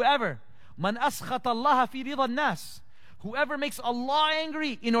 whoever man askhata Allah fi ridha nas, whoever makes Allah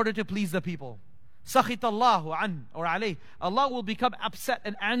angry in order to please the people, sakhita Allahu an or alayh, Allah will become upset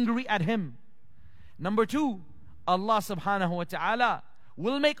and angry at him. Number two, Allah subhanahu wa ta'ala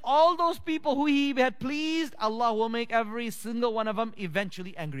will make all those people who he had pleased, Allah will make every single one of them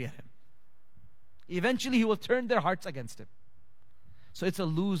eventually angry at him. Eventually he will turn their hearts against him. So it's a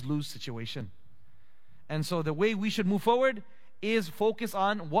lose-lose situation. And so the way we should move forward is focus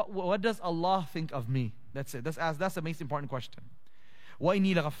on what does Allah think of me? That's it. That's the most important question.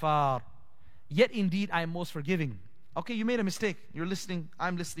 وَإِنِّي لَغَفَّارٌ. Yet indeed I am most forgiving. Okay, you made a mistake. You're listening,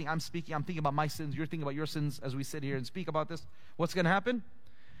 I'm speaking, I'm thinking about my sins, you're thinking about your sins as we sit here and speak about this. What's going to happen?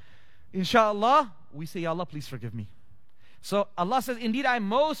 Inshallah, we say, Ya Allah, please forgive me. So Allah says, indeed I am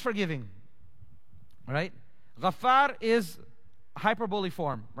most forgiving. Right? Ghaffar is hyperbole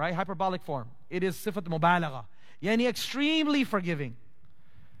form, right? Hyperbolic form. It is sifat mubalagha. Yani extremely forgiving.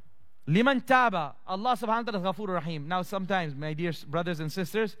 Liman taba. Allah subhanahu wa ta'ala is Ghafur Rahim. Now sometimes, my dear brothers and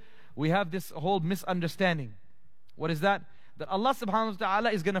sisters, we have this whole misunderstanding. What is that? That Allah subhanahu wa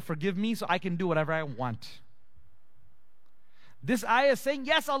ta'ala is going to forgive me so I can do whatever I want. This ayah is saying,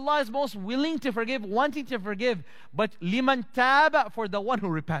 yes, Allah is most willing to forgive, wanting to forgive, but liman taba, for the one who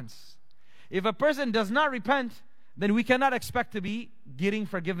repents. If a person does not repent, then we cannot expect to be getting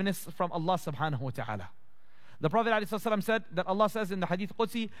forgiveness from Allah subhanahu wa ta'ala. The Prophet ﷺ said that Allah says in the Hadith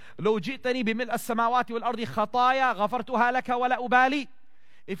Qudsi, لو جئتني بملء السماوات والأرض خطايا غفرتها لك ولا أبالي.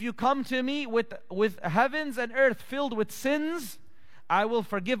 If you come to me with heavens and earth filled with sins, I will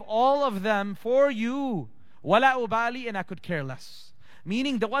forgive all of them for you. ولا أبالي, and I could care less.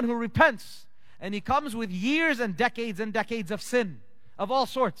 Meaning the one who repents and he comes with years and decades of sin of all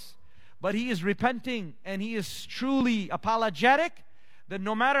sorts, but he is repenting and he is truly apologetic, then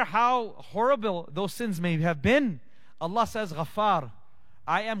no matter how horrible those sins may have been, Allah says, Ghaffar,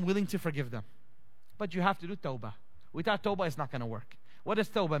 I am willing to forgive them. But you have to do tawbah. Without tawbah, it's not going to work. What does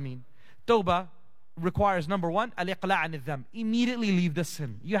tawbah mean? Tawbah requires, number one, al-iqla' an al-dhanb. Immediately leave the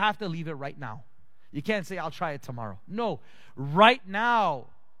sin. You have to leave it right now. You can't say, I'll try it tomorrow. No, right now,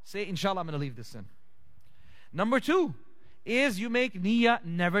 say, inshallah, I'm going to leave this sin. Number two is you make niyyah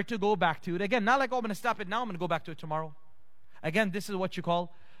never to go back to it again. Not like, oh, I'm going to stop it now, I'm going to go back to it tomorrow. Again, this is what you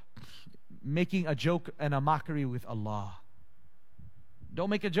call making a joke and a mockery with Allah. Don't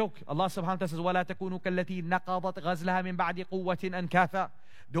make a joke. Allah subhanahu wa ta'ala says, وَلَا تَكُونُوا كَالَّتِي نَقَضَتْ غَزْلَهَا مِنْ بَعْدِ قُوَّةٍ أَنْكَاثًا.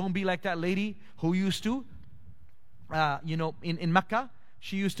 Don't be like that lady who used to, in Mecca,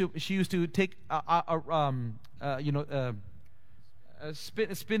 she used to take,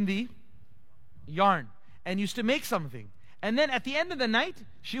 spin the yarn and used to make something. And then at the end of the night,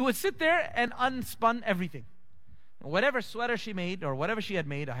 she would sit there and unspun everything. Whatever sweater she made or whatever she had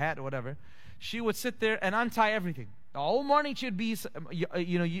made, a hat or whatever, she would sit there and untie everything. The whole morning she would be,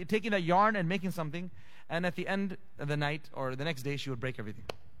 taking that yarn and making something, and at the end of the night or the next day she would break everything.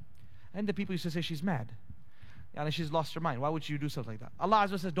 And the people used to say she's mad. And she's lost her mind. Why would you do something like that? Allah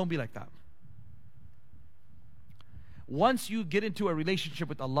Azza wa says, don't be like that. Once you get into a relationship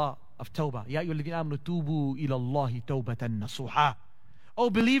with Allah of tawbah, Ya ayyuhalladhina amanu tubu ila Allahi tawbatan nasuha. Oh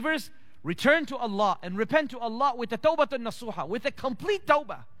believers, return to Allah and repent to Allah with a tawbatan nasuha, with a complete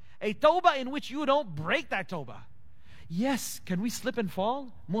tawbah. A tawbah in which you don't break that tawbah. Yes, can we slip and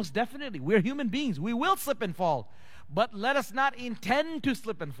fall? Most definitely. We're human beings. We will slip and fall. But let us not intend to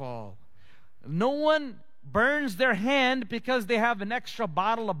slip and fall. No one burns their hand because they have an extra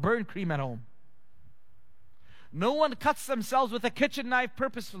bottle of burn cream at home. No one cuts themselves with a kitchen knife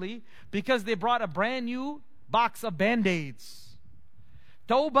purposefully because they brought a brand new box of Band-Aids.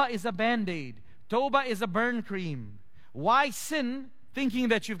 Tawbah is a Band-Aid. Tawbah is a burn cream. Why sin thinking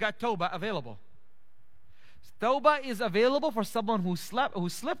that you've got Tawbah available? Tawbah is available for someone who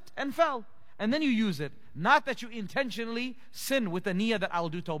slipped and fell, and then you use it. Not that you intentionally sin with the niyyah that I'll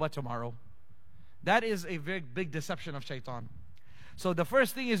do Tawbah tomorrow. That is a very big deception of shaitan. So the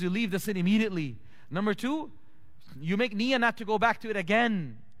first thing is you leave the sin immediately. Number two, you make niyyah not to go back to it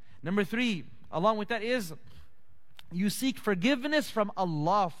again. Number three, along with that is you seek forgiveness from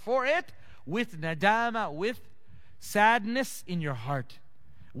Allah for it with nadama, with sadness in your heart.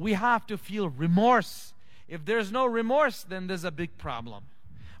 We have to feel remorse. If there's no remorse, then there's a big problem.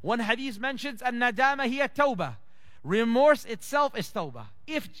 One hadith mentions an-nadama hiya tawbah. Remorse itself is tawbah.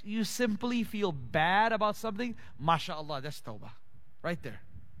 If you simply feel bad about something, mashallah, that's tawbah. Right there.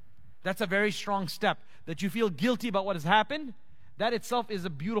 That's a very strong step. That you feel guilty about what has happened, that itself is a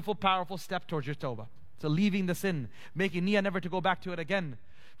beautiful, powerful step towards your tawbah. So leaving the sin, making niyyah never to go back to it again,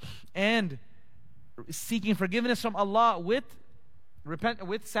 and seeking forgiveness from Allah with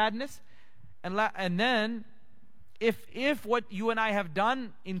sadness, and then if what you and I have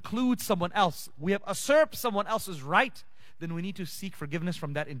done includes someone else, we have usurped someone else's right, then we need to seek forgiveness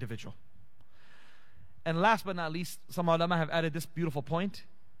from that individual. And last but not least, some ulama have added this beautiful point,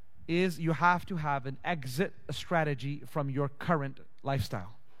 is you have to have an exit strategy from your current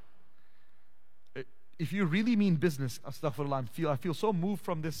lifestyle. If you really mean business, astaghfirullah, I feel so moved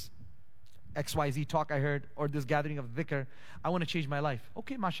from this XYZ talk I heard, or this gathering of dhikr, I want to change my life.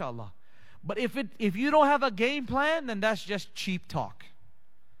 Okay, mashallah. But if you don't have a game plan, then that's just cheap talk.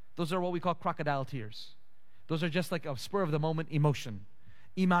 Those are what we call crocodile tears. Those are just like a spur of the moment emotion.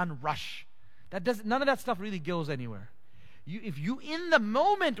 Iman rush. None of that stuff really goes anywhere. If you in the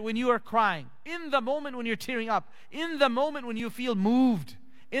moment when you are crying, in the moment when you're tearing up, in the moment when you feel moved,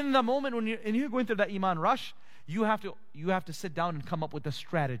 in the moment when you're going through that Iman rush, you have to sit down and come up with a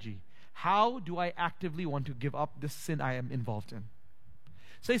strategy. How do I actively want to give up this sin I am involved in?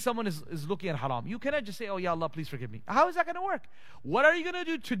 Say someone is looking at haram. You cannot just say, oh ya Allah, please forgive me. How is that going to work? What are you going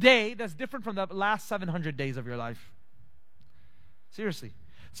to do today that's different from the last 700 days of your life? Seriously.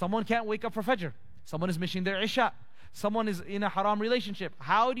 Someone can't wake up for Fajr. Someone is missing their Isha. Someone is in a haram relationship.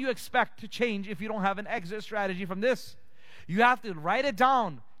 How do you expect to change if you don't have an exit strategy from this? You have to write it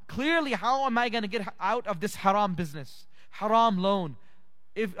down. Clearly, how am I going to get out of this haram business? Haram loan.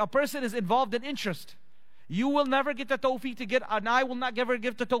 If a person is involved in interest, you will never get the tawfiq to get, and I will not ever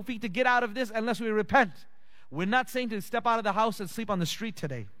give the tawfiq to get out of this unless we repent. We're not saying to step out of the house and sleep on the street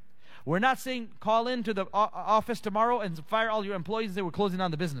today. We're not saying call into the office tomorrow and fire all your employees and say we're closing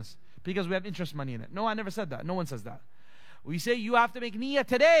down the business because we have interest money in it. No, I never said that. No one says that. We say you have to make niyyah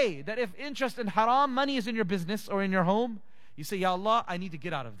today that if interest and haram money is in your business or in your home, you say, Ya Allah, I need to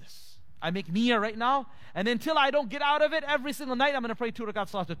get out of this. I make niyyah right now, and until I don't get out of it, every single night I'm going to pray 2 rakat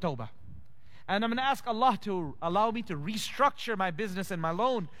salat al-tawbah. And I'm going to ask Allah to allow me to restructure my business and my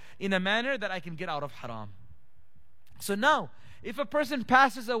loan in a manner that I can get out of haram. So now, if a person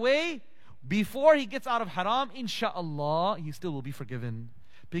passes away before he gets out of haram, inshallah, he still will be forgiven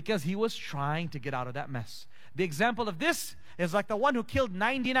because he was trying to get out of that mess. The example of this is like the one who killed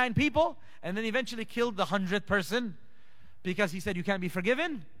 99 people and then eventually killed the 100th person because he said you can't be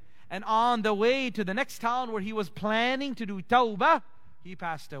forgiven. And on the way to the next town where he was planning to do tawbah, he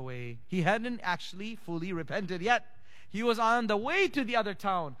passed away. He hadn't actually fully repented yet. He was on the way to the other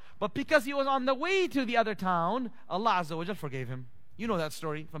town. But because he was on the way to the other town, Allah Azza wa Jal forgave him. You know that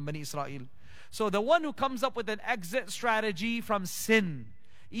story from Bani Israel. So the one who comes up with an exit strategy from sin,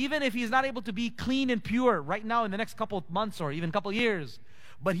 even if he's not able to be clean and pure right now in the next couple of months or even couple of years,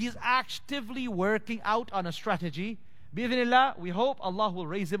 but he's actively working out on a strategy, bi'idhnillah, we hope Allah will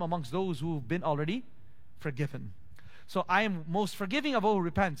raise him amongst those who've been already forgiven. So I am most forgiving of all who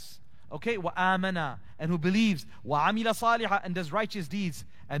repents. Okay, wa amana, and who believes, wa amila salihah, and does righteous deeds,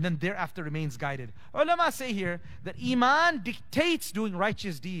 and then thereafter remains guided. Ulama say here that iman dictates doing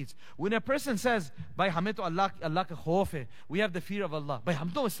righteous deeds. When a person says, "By hame to Allah ka khauf hai," we have the fear of Allah. By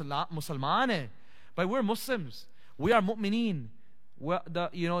hum to Musliman hai. By we're Muslims, we are mu'mineen.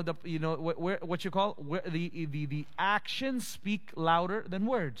 The actions speak louder than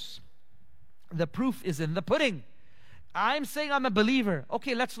words. The proof is in the pudding. I'm saying I'm a believer.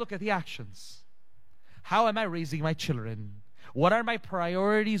 Okay, let's look at the actions. How am I raising my children? What are my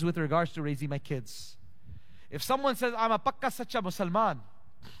priorities with regards to raising my kids? If someone says, I'm a pakka sacha Musliman,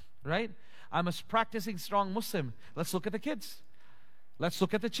 right? I'm a practicing strong Muslim. Let's look at the kids. Let's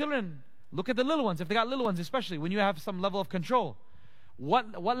look at the children. Look at the little ones, if they got little ones, especially when you have some level of control.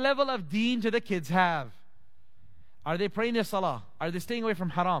 What level of deen do the kids have? Are they praying their salah? Are they staying away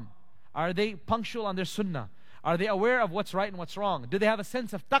from haram? Are they punctual on their sunnah? Are they aware of what's right and what's wrong? Do they have a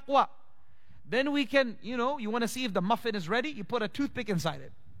sense of taqwa? Then we can, you want to see if the muffin is ready, you put a toothpick inside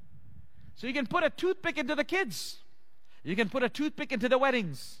it. So you can put a toothpick into the kids. You can put a toothpick into the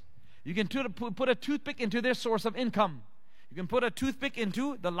weddings. You can put a toothpick into their source of income. You can put a toothpick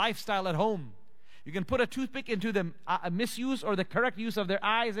into the lifestyle at home. You can put a toothpick into the misuse or the correct use of their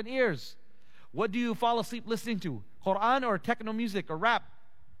eyes and ears. What do you fall asleep listening to? Quran or techno music or rap?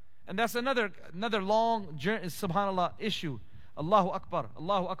 And that's another long journey, subhanAllah, issue. Allahu Akbar,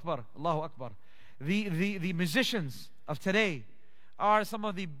 Allahu Akbar, Allahu Akbar. The musicians of today are some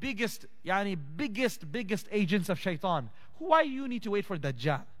of the biggest agents of shaitan. Why you need to wait for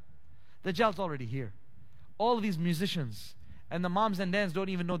Dajjal? Dajjal's already here. All of these musicians and the moms and dads don't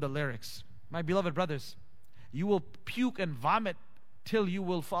even know the lyrics. My beloved brothers, you will puke and vomit till you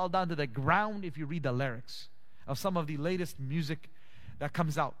will fall down to the ground if you read the lyrics of some of the latest music that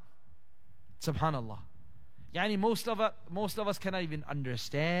comes out. Subhanallah. Most of us cannot even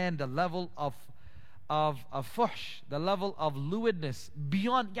understand the level of fuhsh, the level of lewdness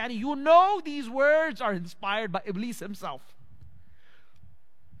beyond. These words are inspired by Iblis himself.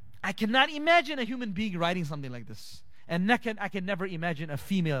 I cannot imagine a human being writing something like this. And I can never imagine a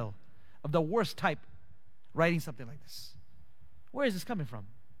female of the worst type writing something like this. Where is this coming from?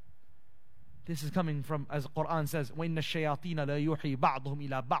 This is coming from, as the Quran says, وَإِنَّ الشَّيَاطِينَ لَيُوحِي بَعْضُهُمْ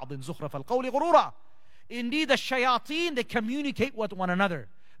إِلَى بَعْضٍ زُخْرَفَ الْقَوْلِ غُرُورًا. Indeed, the shayateen, they communicate with one another.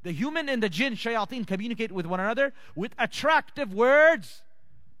 The human and the jinn, shayateen, communicate with one another with attractive words.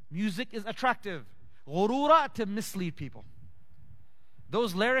 Music is attractive. غُرُورًا, to mislead people.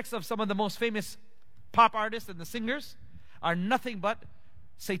 Those lyrics of some of the most famous pop artists and the singers are nothing but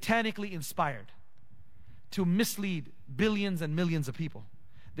satanically inspired to mislead billions and millions of people.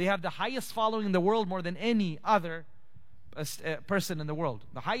 They have the highest following in the world, more than any other person in the world.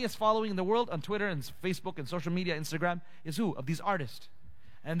 The highest following in the world on Twitter and Facebook and social media, Instagram, is who? Of these artists.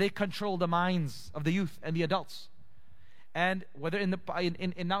 And they control the minds of the youth and the adults. And whether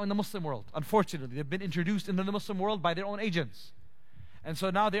now in the Muslim world, unfortunately, they've been introduced into the Muslim world by their own agents. And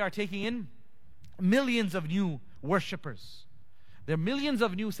so now they are taking in millions of new worshippers. There are millions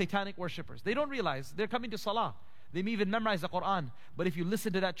of new satanic worshippers. They don't realize they're coming to salah. They may even memorize the Quran. But if you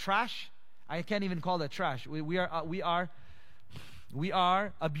listen to that trash, I can't even call that trash. We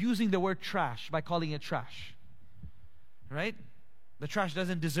are abusing the word trash by calling it trash. Right? The trash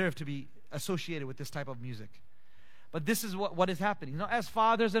doesn't deserve to be associated with this type of music. But this is what is happening. As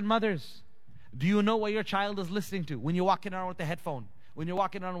fathers and mothers, do you know what your child is listening to when you're walking around with the headphone? When you're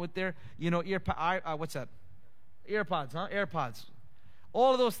walking around with their, what's that? AirPods, huh? AirPods.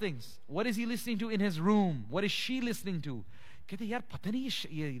 All of those things. What is he listening to in his room? What is she listening to?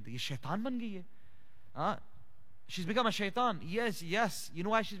 She's become a shaitan. Yes. You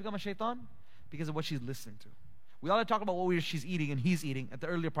know why she's become a shaitan? Because of what she's listening to. We already talked about what she's eating and he's eating at the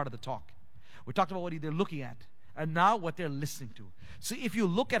earlier part of the talk. We talked about what they're looking at. And now what they're listening to. So if you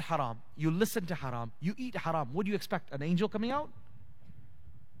look at haram, you listen to haram, you eat haram, what do you expect? An angel coming out?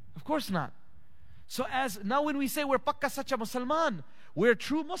 Of course not. So now when we say we're pakka sacha Musliman, we're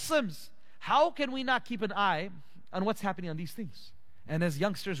true Muslims, how can we not keep an eye on what's happening on these things? And as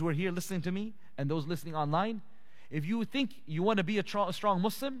youngsters who are here listening to me and those listening online, if you think you want to be a strong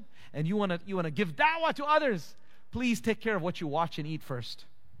Muslim and you want to give da'wah to others, please take care of what you watch and eat first.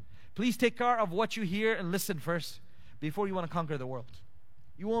 Please take care of what you hear and listen first before you want to conquer the world.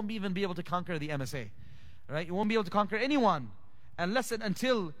 You won't even be able to conquer the MSA. Right? You won't be able to conquer anyone unless and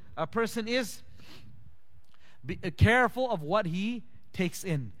until a person is careful of what he takes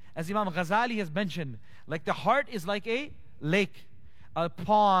in. As Imam Ghazali has mentioned, like the heart is like a lake, a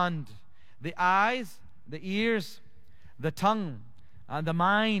pond. The eyes, the ears, the tongue, and the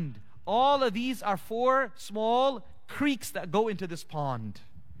mind, all of these are 4 small creeks that go into this pond.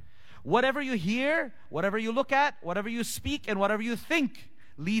 Whatever you hear, whatever you look at, whatever you speak, and whatever you think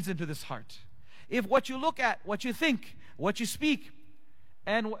leads into this heart. If what you look at, what you think, what you speak,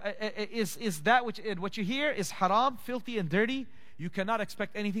 and is that which what you hear is haram, filthy, and dirty, you cannot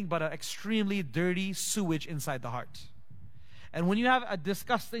expect anything but an extremely dirty sewage inside the heart. And when you have a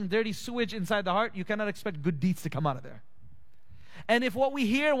disgusting, dirty sewage inside the heart, you cannot expect good deeds to come out of there. And if what we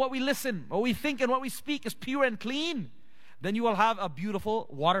hear, what we listen, what we think, and what we speak is pure and clean, then you will have a beautiful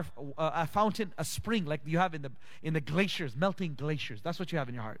water, a fountain, a spring like you have in the glaciers, melting glaciers. That's what you have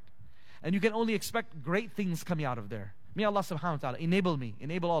in your heart. And you can only expect great things coming out of there. May Allah subhanahu wa ta'ala enable me,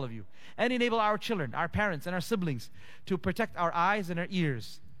 enable all of you, and enable our children, our parents, and our siblings to protect our eyes and our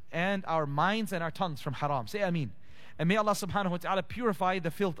ears, and our minds and our tongues from haram. Say Ameen. And may Allah subhanahu wa ta'ala purify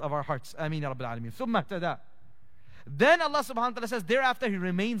the filth of our hearts. Ameen ya Rabbil Alameen. ثُمَّ اهْتَدَى. Then Allah subhanahu wa ta'ala says, thereafter He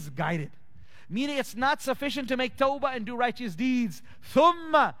remains guided. Meaning it's not sufficient to make tawbah and do righteous deeds.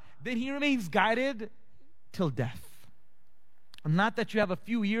 ثُمَّ, then He remains guided till death. Not that you have a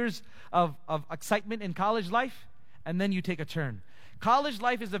few years of excitement in college life, and then you take a turn. College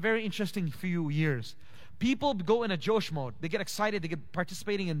life is a very interesting few years. People go in a Josh mode. They get excited. They get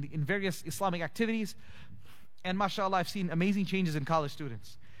participating in various Islamic activities. And mashallah, I've seen amazing changes in college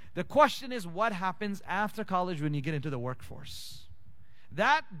students. The question is, what happens after college when you get into the workforce?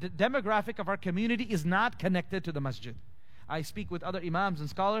 That demographic of our community is not connected to the masjid. I speak with other imams and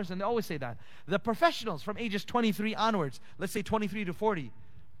scholars, and they always say that. The professionals from ages 23 onwards, let's say 23 to 40,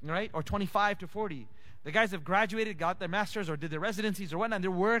 right? Or 25 to 40. The guys have graduated, got their masters, or did their residencies or whatnot, and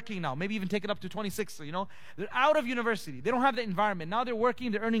they're working now, maybe even taken up to 26, you know. They're out of university. They don't have the environment. Now they're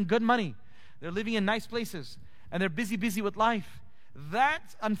working, they're earning good money. They're living in nice places, and they're busy with life. That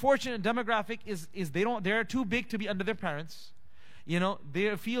unfortunate demographic is they're too big to be under their parents. You know,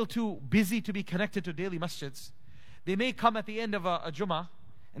 they feel too busy to be connected to daily masjids. They may come at the end of a Jummah,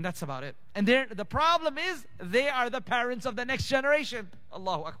 and that's about it. And the problem is, they are the parents of the next generation.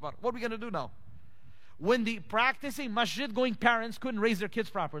 Allahu Akbar. What are we going to do now? When the practicing masjid-going parents couldn't raise their kids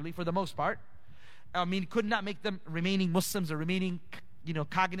properly, for the most part, I mean, could not make them remaining Muslims or remaining, you know,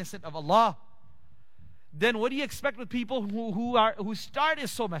 cognizant of Allah, then what do you expect with people whose start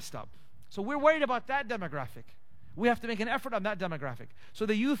is so messed up? So we're worried about that demographic. We have to make an effort on that demographic. So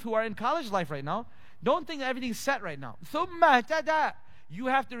the youth who are in college life right now, don't think that everything's set right now. ثُمَّ اهْتَدَى. You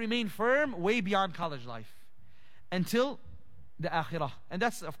have to remain firm way beyond college life until the akhirah. And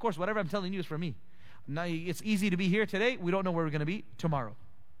that's, of course, whatever I'm telling you is for me. Now, it's easy to be here today. We don't know where we're going to be tomorrow.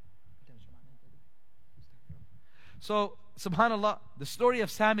 So, subhanAllah, the story of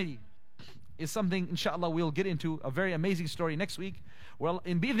Samiri is something, inshallah, we'll get into a very amazing story next week. Well,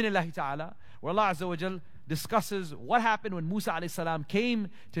 in bi'idhnillahi ta'ala, where Allah Azza wa Jal discusses what happened when Musa alayhi salam came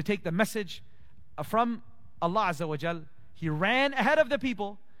to take the message from Allah Azza wa Jal. He ran ahead of the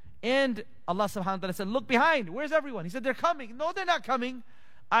people, and Allah subhanahu wa ta'ala said, look behind, where's everyone? He said, they're coming. No, they're not coming.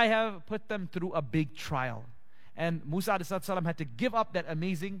 I have put them through a big trial. And Musa alayhi salam had to give up that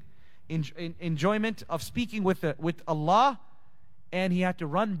amazing enjoyment of speaking with Allah, and he had to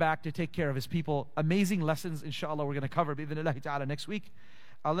run back to take care of his people. Amazing lessons, inshallah, we're going to cover bi'idhnillahi ta'ala next week.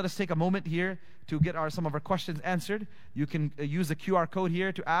 Let us take a moment here to get some of our questions answered. You can use the QR code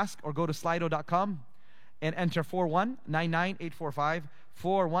here to ask, or go to slido.com and enter 4199845.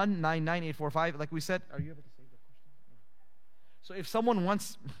 4199845. Like we said, are you able to save the question? So if someone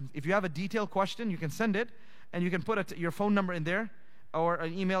wants, if you have a detailed question, you can send it, and you can put your phone number in there, or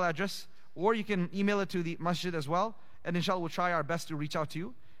an email address, or you can email it to the masjid as well, and inshallah we'll try our best to reach out to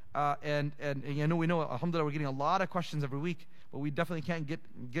you. And you know, we know, alhamdulillah, we're getting a lot of questions every week, but we definitely can't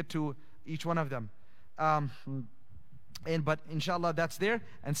get to each one of them. But inshallah that's there.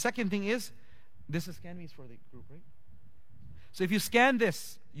 And second thing is, this is scan me for the group, right? So if you scan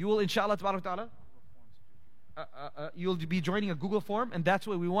this, you will, inshallah ta'ala, you'll be joining a Google form, and that's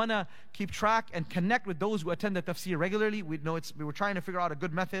why we want to keep track and connect with those who attend the tafsir regularly. We know we were trying to figure out a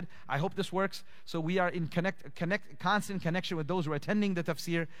good method. I hope this works. So we are in constant connection with those who are attending the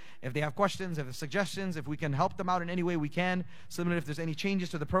tafsir. If they have questions, if they have suggestions, if we can help them out in any way we can. Similarly, if there's any changes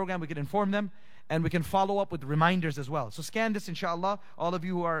to the program, we can inform them, and we can follow up with reminders as well. So scan this, inshallah. All of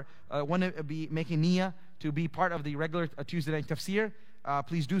you who are want to be making niyyah to be part of the regular Tuesday night tafsir,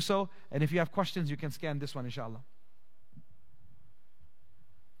 please do so. And if you have questions, you can scan this one, inshallah.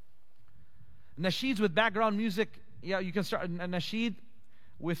 Nasheeds with background music, yeah, you can start a nasheed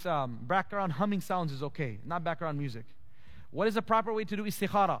with background humming sounds is okay, not background music. What is the proper way to do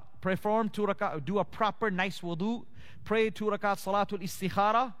istikhara? Perform 2 rakat, do a proper nice wudu, pray 2 rakat salatul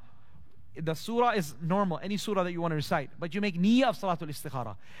istikhara. The surah is normal, any surah that you want to recite, but you make niyyah of salatul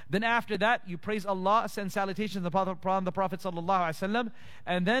istikhara. Then after that, you praise Allah, send salutations upon the Prophet sallallahu alaihi wasallam,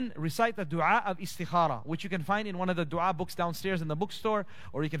 and then recite the dua of istikhara, which you can find in one of the dua books downstairs in the bookstore,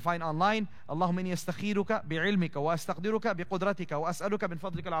 or you can find online. Allahumma inni astakhiruka bi'ilmika wa astaqdiruka biqudratika wa as'aluka min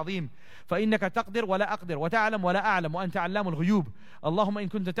fadlika al-azim fa innaka taqdir wa la aqdir wa ta'lam wa la a'lam wa anta 'allamul ghuyub. Allahumma in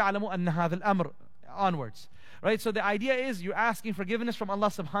kunta ta'lamu anna hadha al-amr, onwards. Right, so the idea is you're asking forgiveness from Allah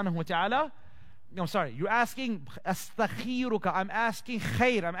subhanahu wa ta'ala. No, sorry, you're asking astakhiruka, I'm asking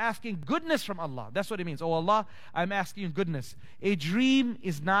khair, I'm asking goodness from Allah. That's what it means. Oh Allah, I'm asking you goodness. A dream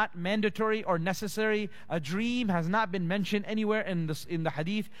is not mandatory or necessary. A dream has not been mentioned anywhere in the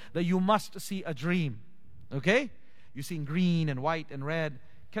hadith that you must see a dream. Okay? you're seeing green and white and red.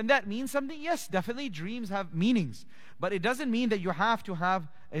 Can that mean something? Yes, definitely dreams have meanings. But it doesn't mean that you have to have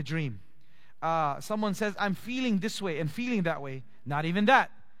a dream. Someone says, I'm feeling this way and feeling that way. Not even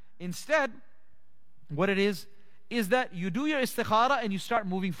that. Instead, what it is that you do your istikhara and you start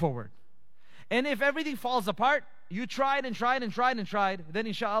moving forward. And if everything falls apart, you tried and tried and tried and tried, then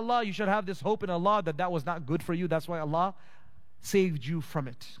inshallah you should have this hope in Allah that that was not good for you. That's why Allah saved you from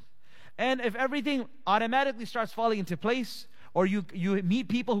it. And if everything automatically starts falling into place, or you meet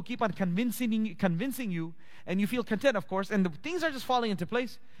people who keep on convincing you, and you feel content, of course, and the things are just falling into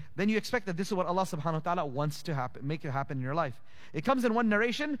place, then you expect that this is what Allah subhanahu wa ta'ala wants to happen, make it happen in your life. It comes in one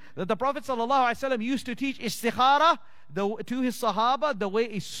narration that the Prophet sallallahu alaihi wasallam used to teach istikhara to his sahaba the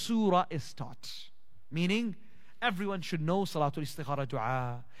way a surah is taught. Meaning, everyone should know Salatul Istikhara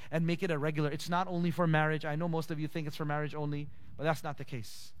dua and make it a regular. It's not only for marriage. I know most of you think it's for marriage only, but that's not the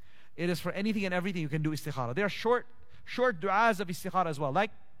case. It is for anything and everything you can do istikhara. There are short du'as of istikhara as well,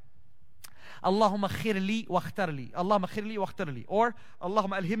 like Allahumma khirli wa akhtarli, Allahumma khirli wa akhtarli, or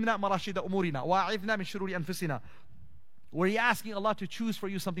Allahumma alhimna marashida umurina wa a'idna min shururi anfusina, where you're asking Allah to choose for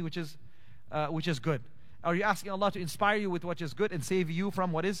you something which is good. Or you're asking Allah to inspire you with what is good and save you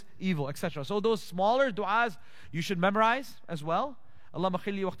from what is evil, etc. So those smaller du'as you should memorize as well. Allahumma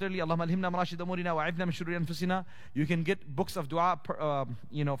khilli wa akhtarli, Allahumma alhimna marashid umurina wa a'idna min shururi anfusina. You can get books of dua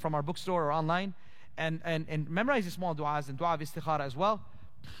from our bookstore or online, and memorize the small du'as and dua of istikhara as well,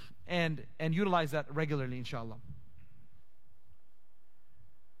 and utilize that regularly, inshallah.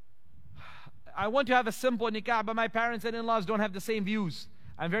 I want to have a simple nikah, but my parents and in-laws don't have the same views.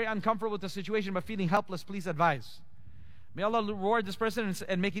 I'm very uncomfortable with the situation, but feeling helpless. Please advise. May Allah reward this person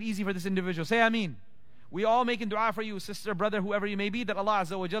and make it easy for this individual. Say Ameen. We all making dua for you, sister, brother, whoever you may be, that Allah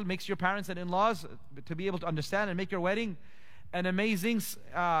Azza wa Jal makes your parents and in-laws to be able to understand and make your wedding an amazing, source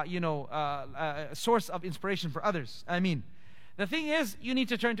of inspiration for others. Ameen. The thing is, you need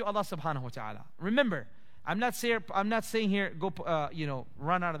to turn to Allah Subhanahu wa Taala. Remember, I'm not saying here go,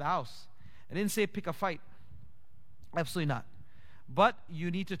 run out of the house. I didn't say pick a fight. Absolutely not. But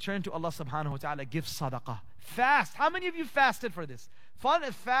you need to turn to Allah Subhanahu wa Taala. Give sadaqah. Fast. How many of you fasted for this?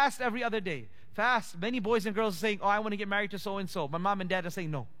 Fast every other day. Fast. Many boys and girls are saying, oh, I want to get married to so and so. My mom and dad are saying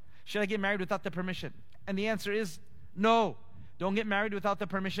no. Should I get married without the permission? And the answer is no. Don't get married without the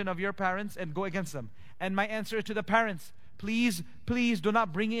permission of your parents and go against them. And my answer to the parents, please do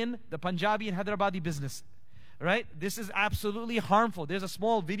not bring in the Punjabi and Hyderabadi business. Right? This is absolutely harmful. There's a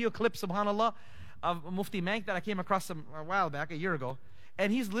small video clip, subhanAllah, of Mufti Mank that I came across a while back, a year ago.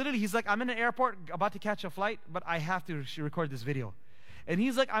 And he's like, I'm in an airport about to catch a flight, but I have to record this video. And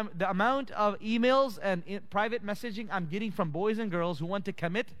he's like, the amount of emails and private messaging I'm getting from boys and girls who want to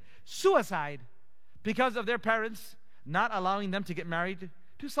commit suicide because of their parents not allowing them to get married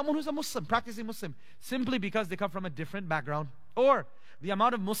to someone who's a Muslim, practicing Muslim, simply because they come from a different background. Or the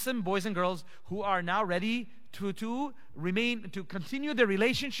amount of Muslim boys and girls who are now ready to continue their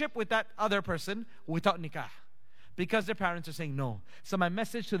relationship with that other person without nikah, because their parents are saying no. So my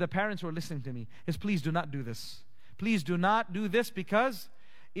message to the parents who are listening to me is, please do not do this. Please do not do this, because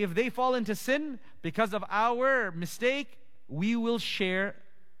if they fall into sin because of our mistake, we will share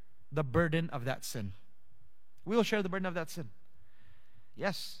the burden of that sin. We will share the burden of that sin.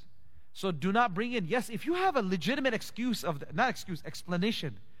 Yes. So do not bring in, yes, if you have a legitimate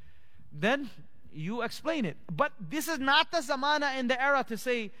explanation, then you explain it. But this is not the zamana in the era to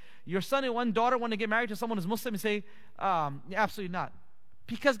say your son and one daughter want to get married to someone who's Muslim and say, absolutely not.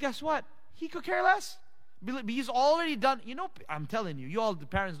 Because guess what? He could care less. He's already done, I'm telling you, you all, the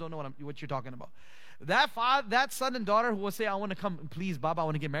parents don't know what you're talking about. That son and daughter who will say, I want to come, please, Baba, I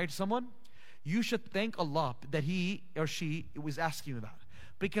want to get married to someone, you should thank Allah that he or she was asking you that.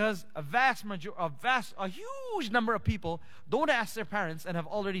 Because a huge number of people don't ask their parents and have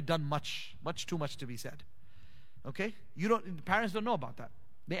already done much too much to be said. Okay? Parents don't know about that.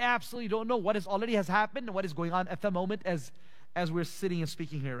 They absolutely don't know what already has happened and what is going on at the moment as we're sitting and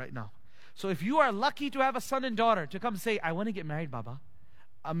speaking here right now. So if you are lucky to have a son and daughter to come say, I want to get married, Baba.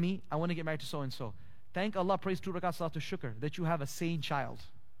 Ammi, I want to get married to so and so. Thank Allah, praise 2 rakat salatul shukr, that you have a sane child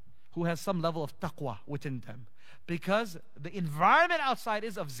who has some level of taqwa within them. Because the environment outside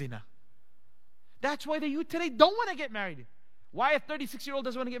is of zina. That's why the youth today don't want to get married. Why a 36-year-old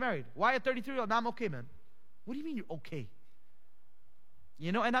doesn't want to get married? Why a 33-year-old? No, I'm okay, man. What do you mean you're okay?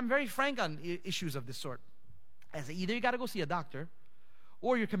 And I'm very frank on issues of this sort. I say, either you got to go see a doctor,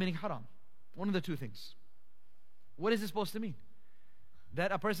 or you're committing haram. One of the two things. What is it supposed to mean?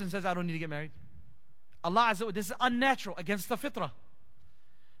 That a person says, I don't need to get married? Allah Azza wa Jalla, this is unnatural, against the fitrah.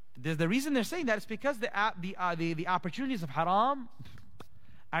 The reason they're saying that is because the opportunities of haram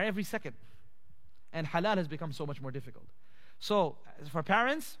are every second.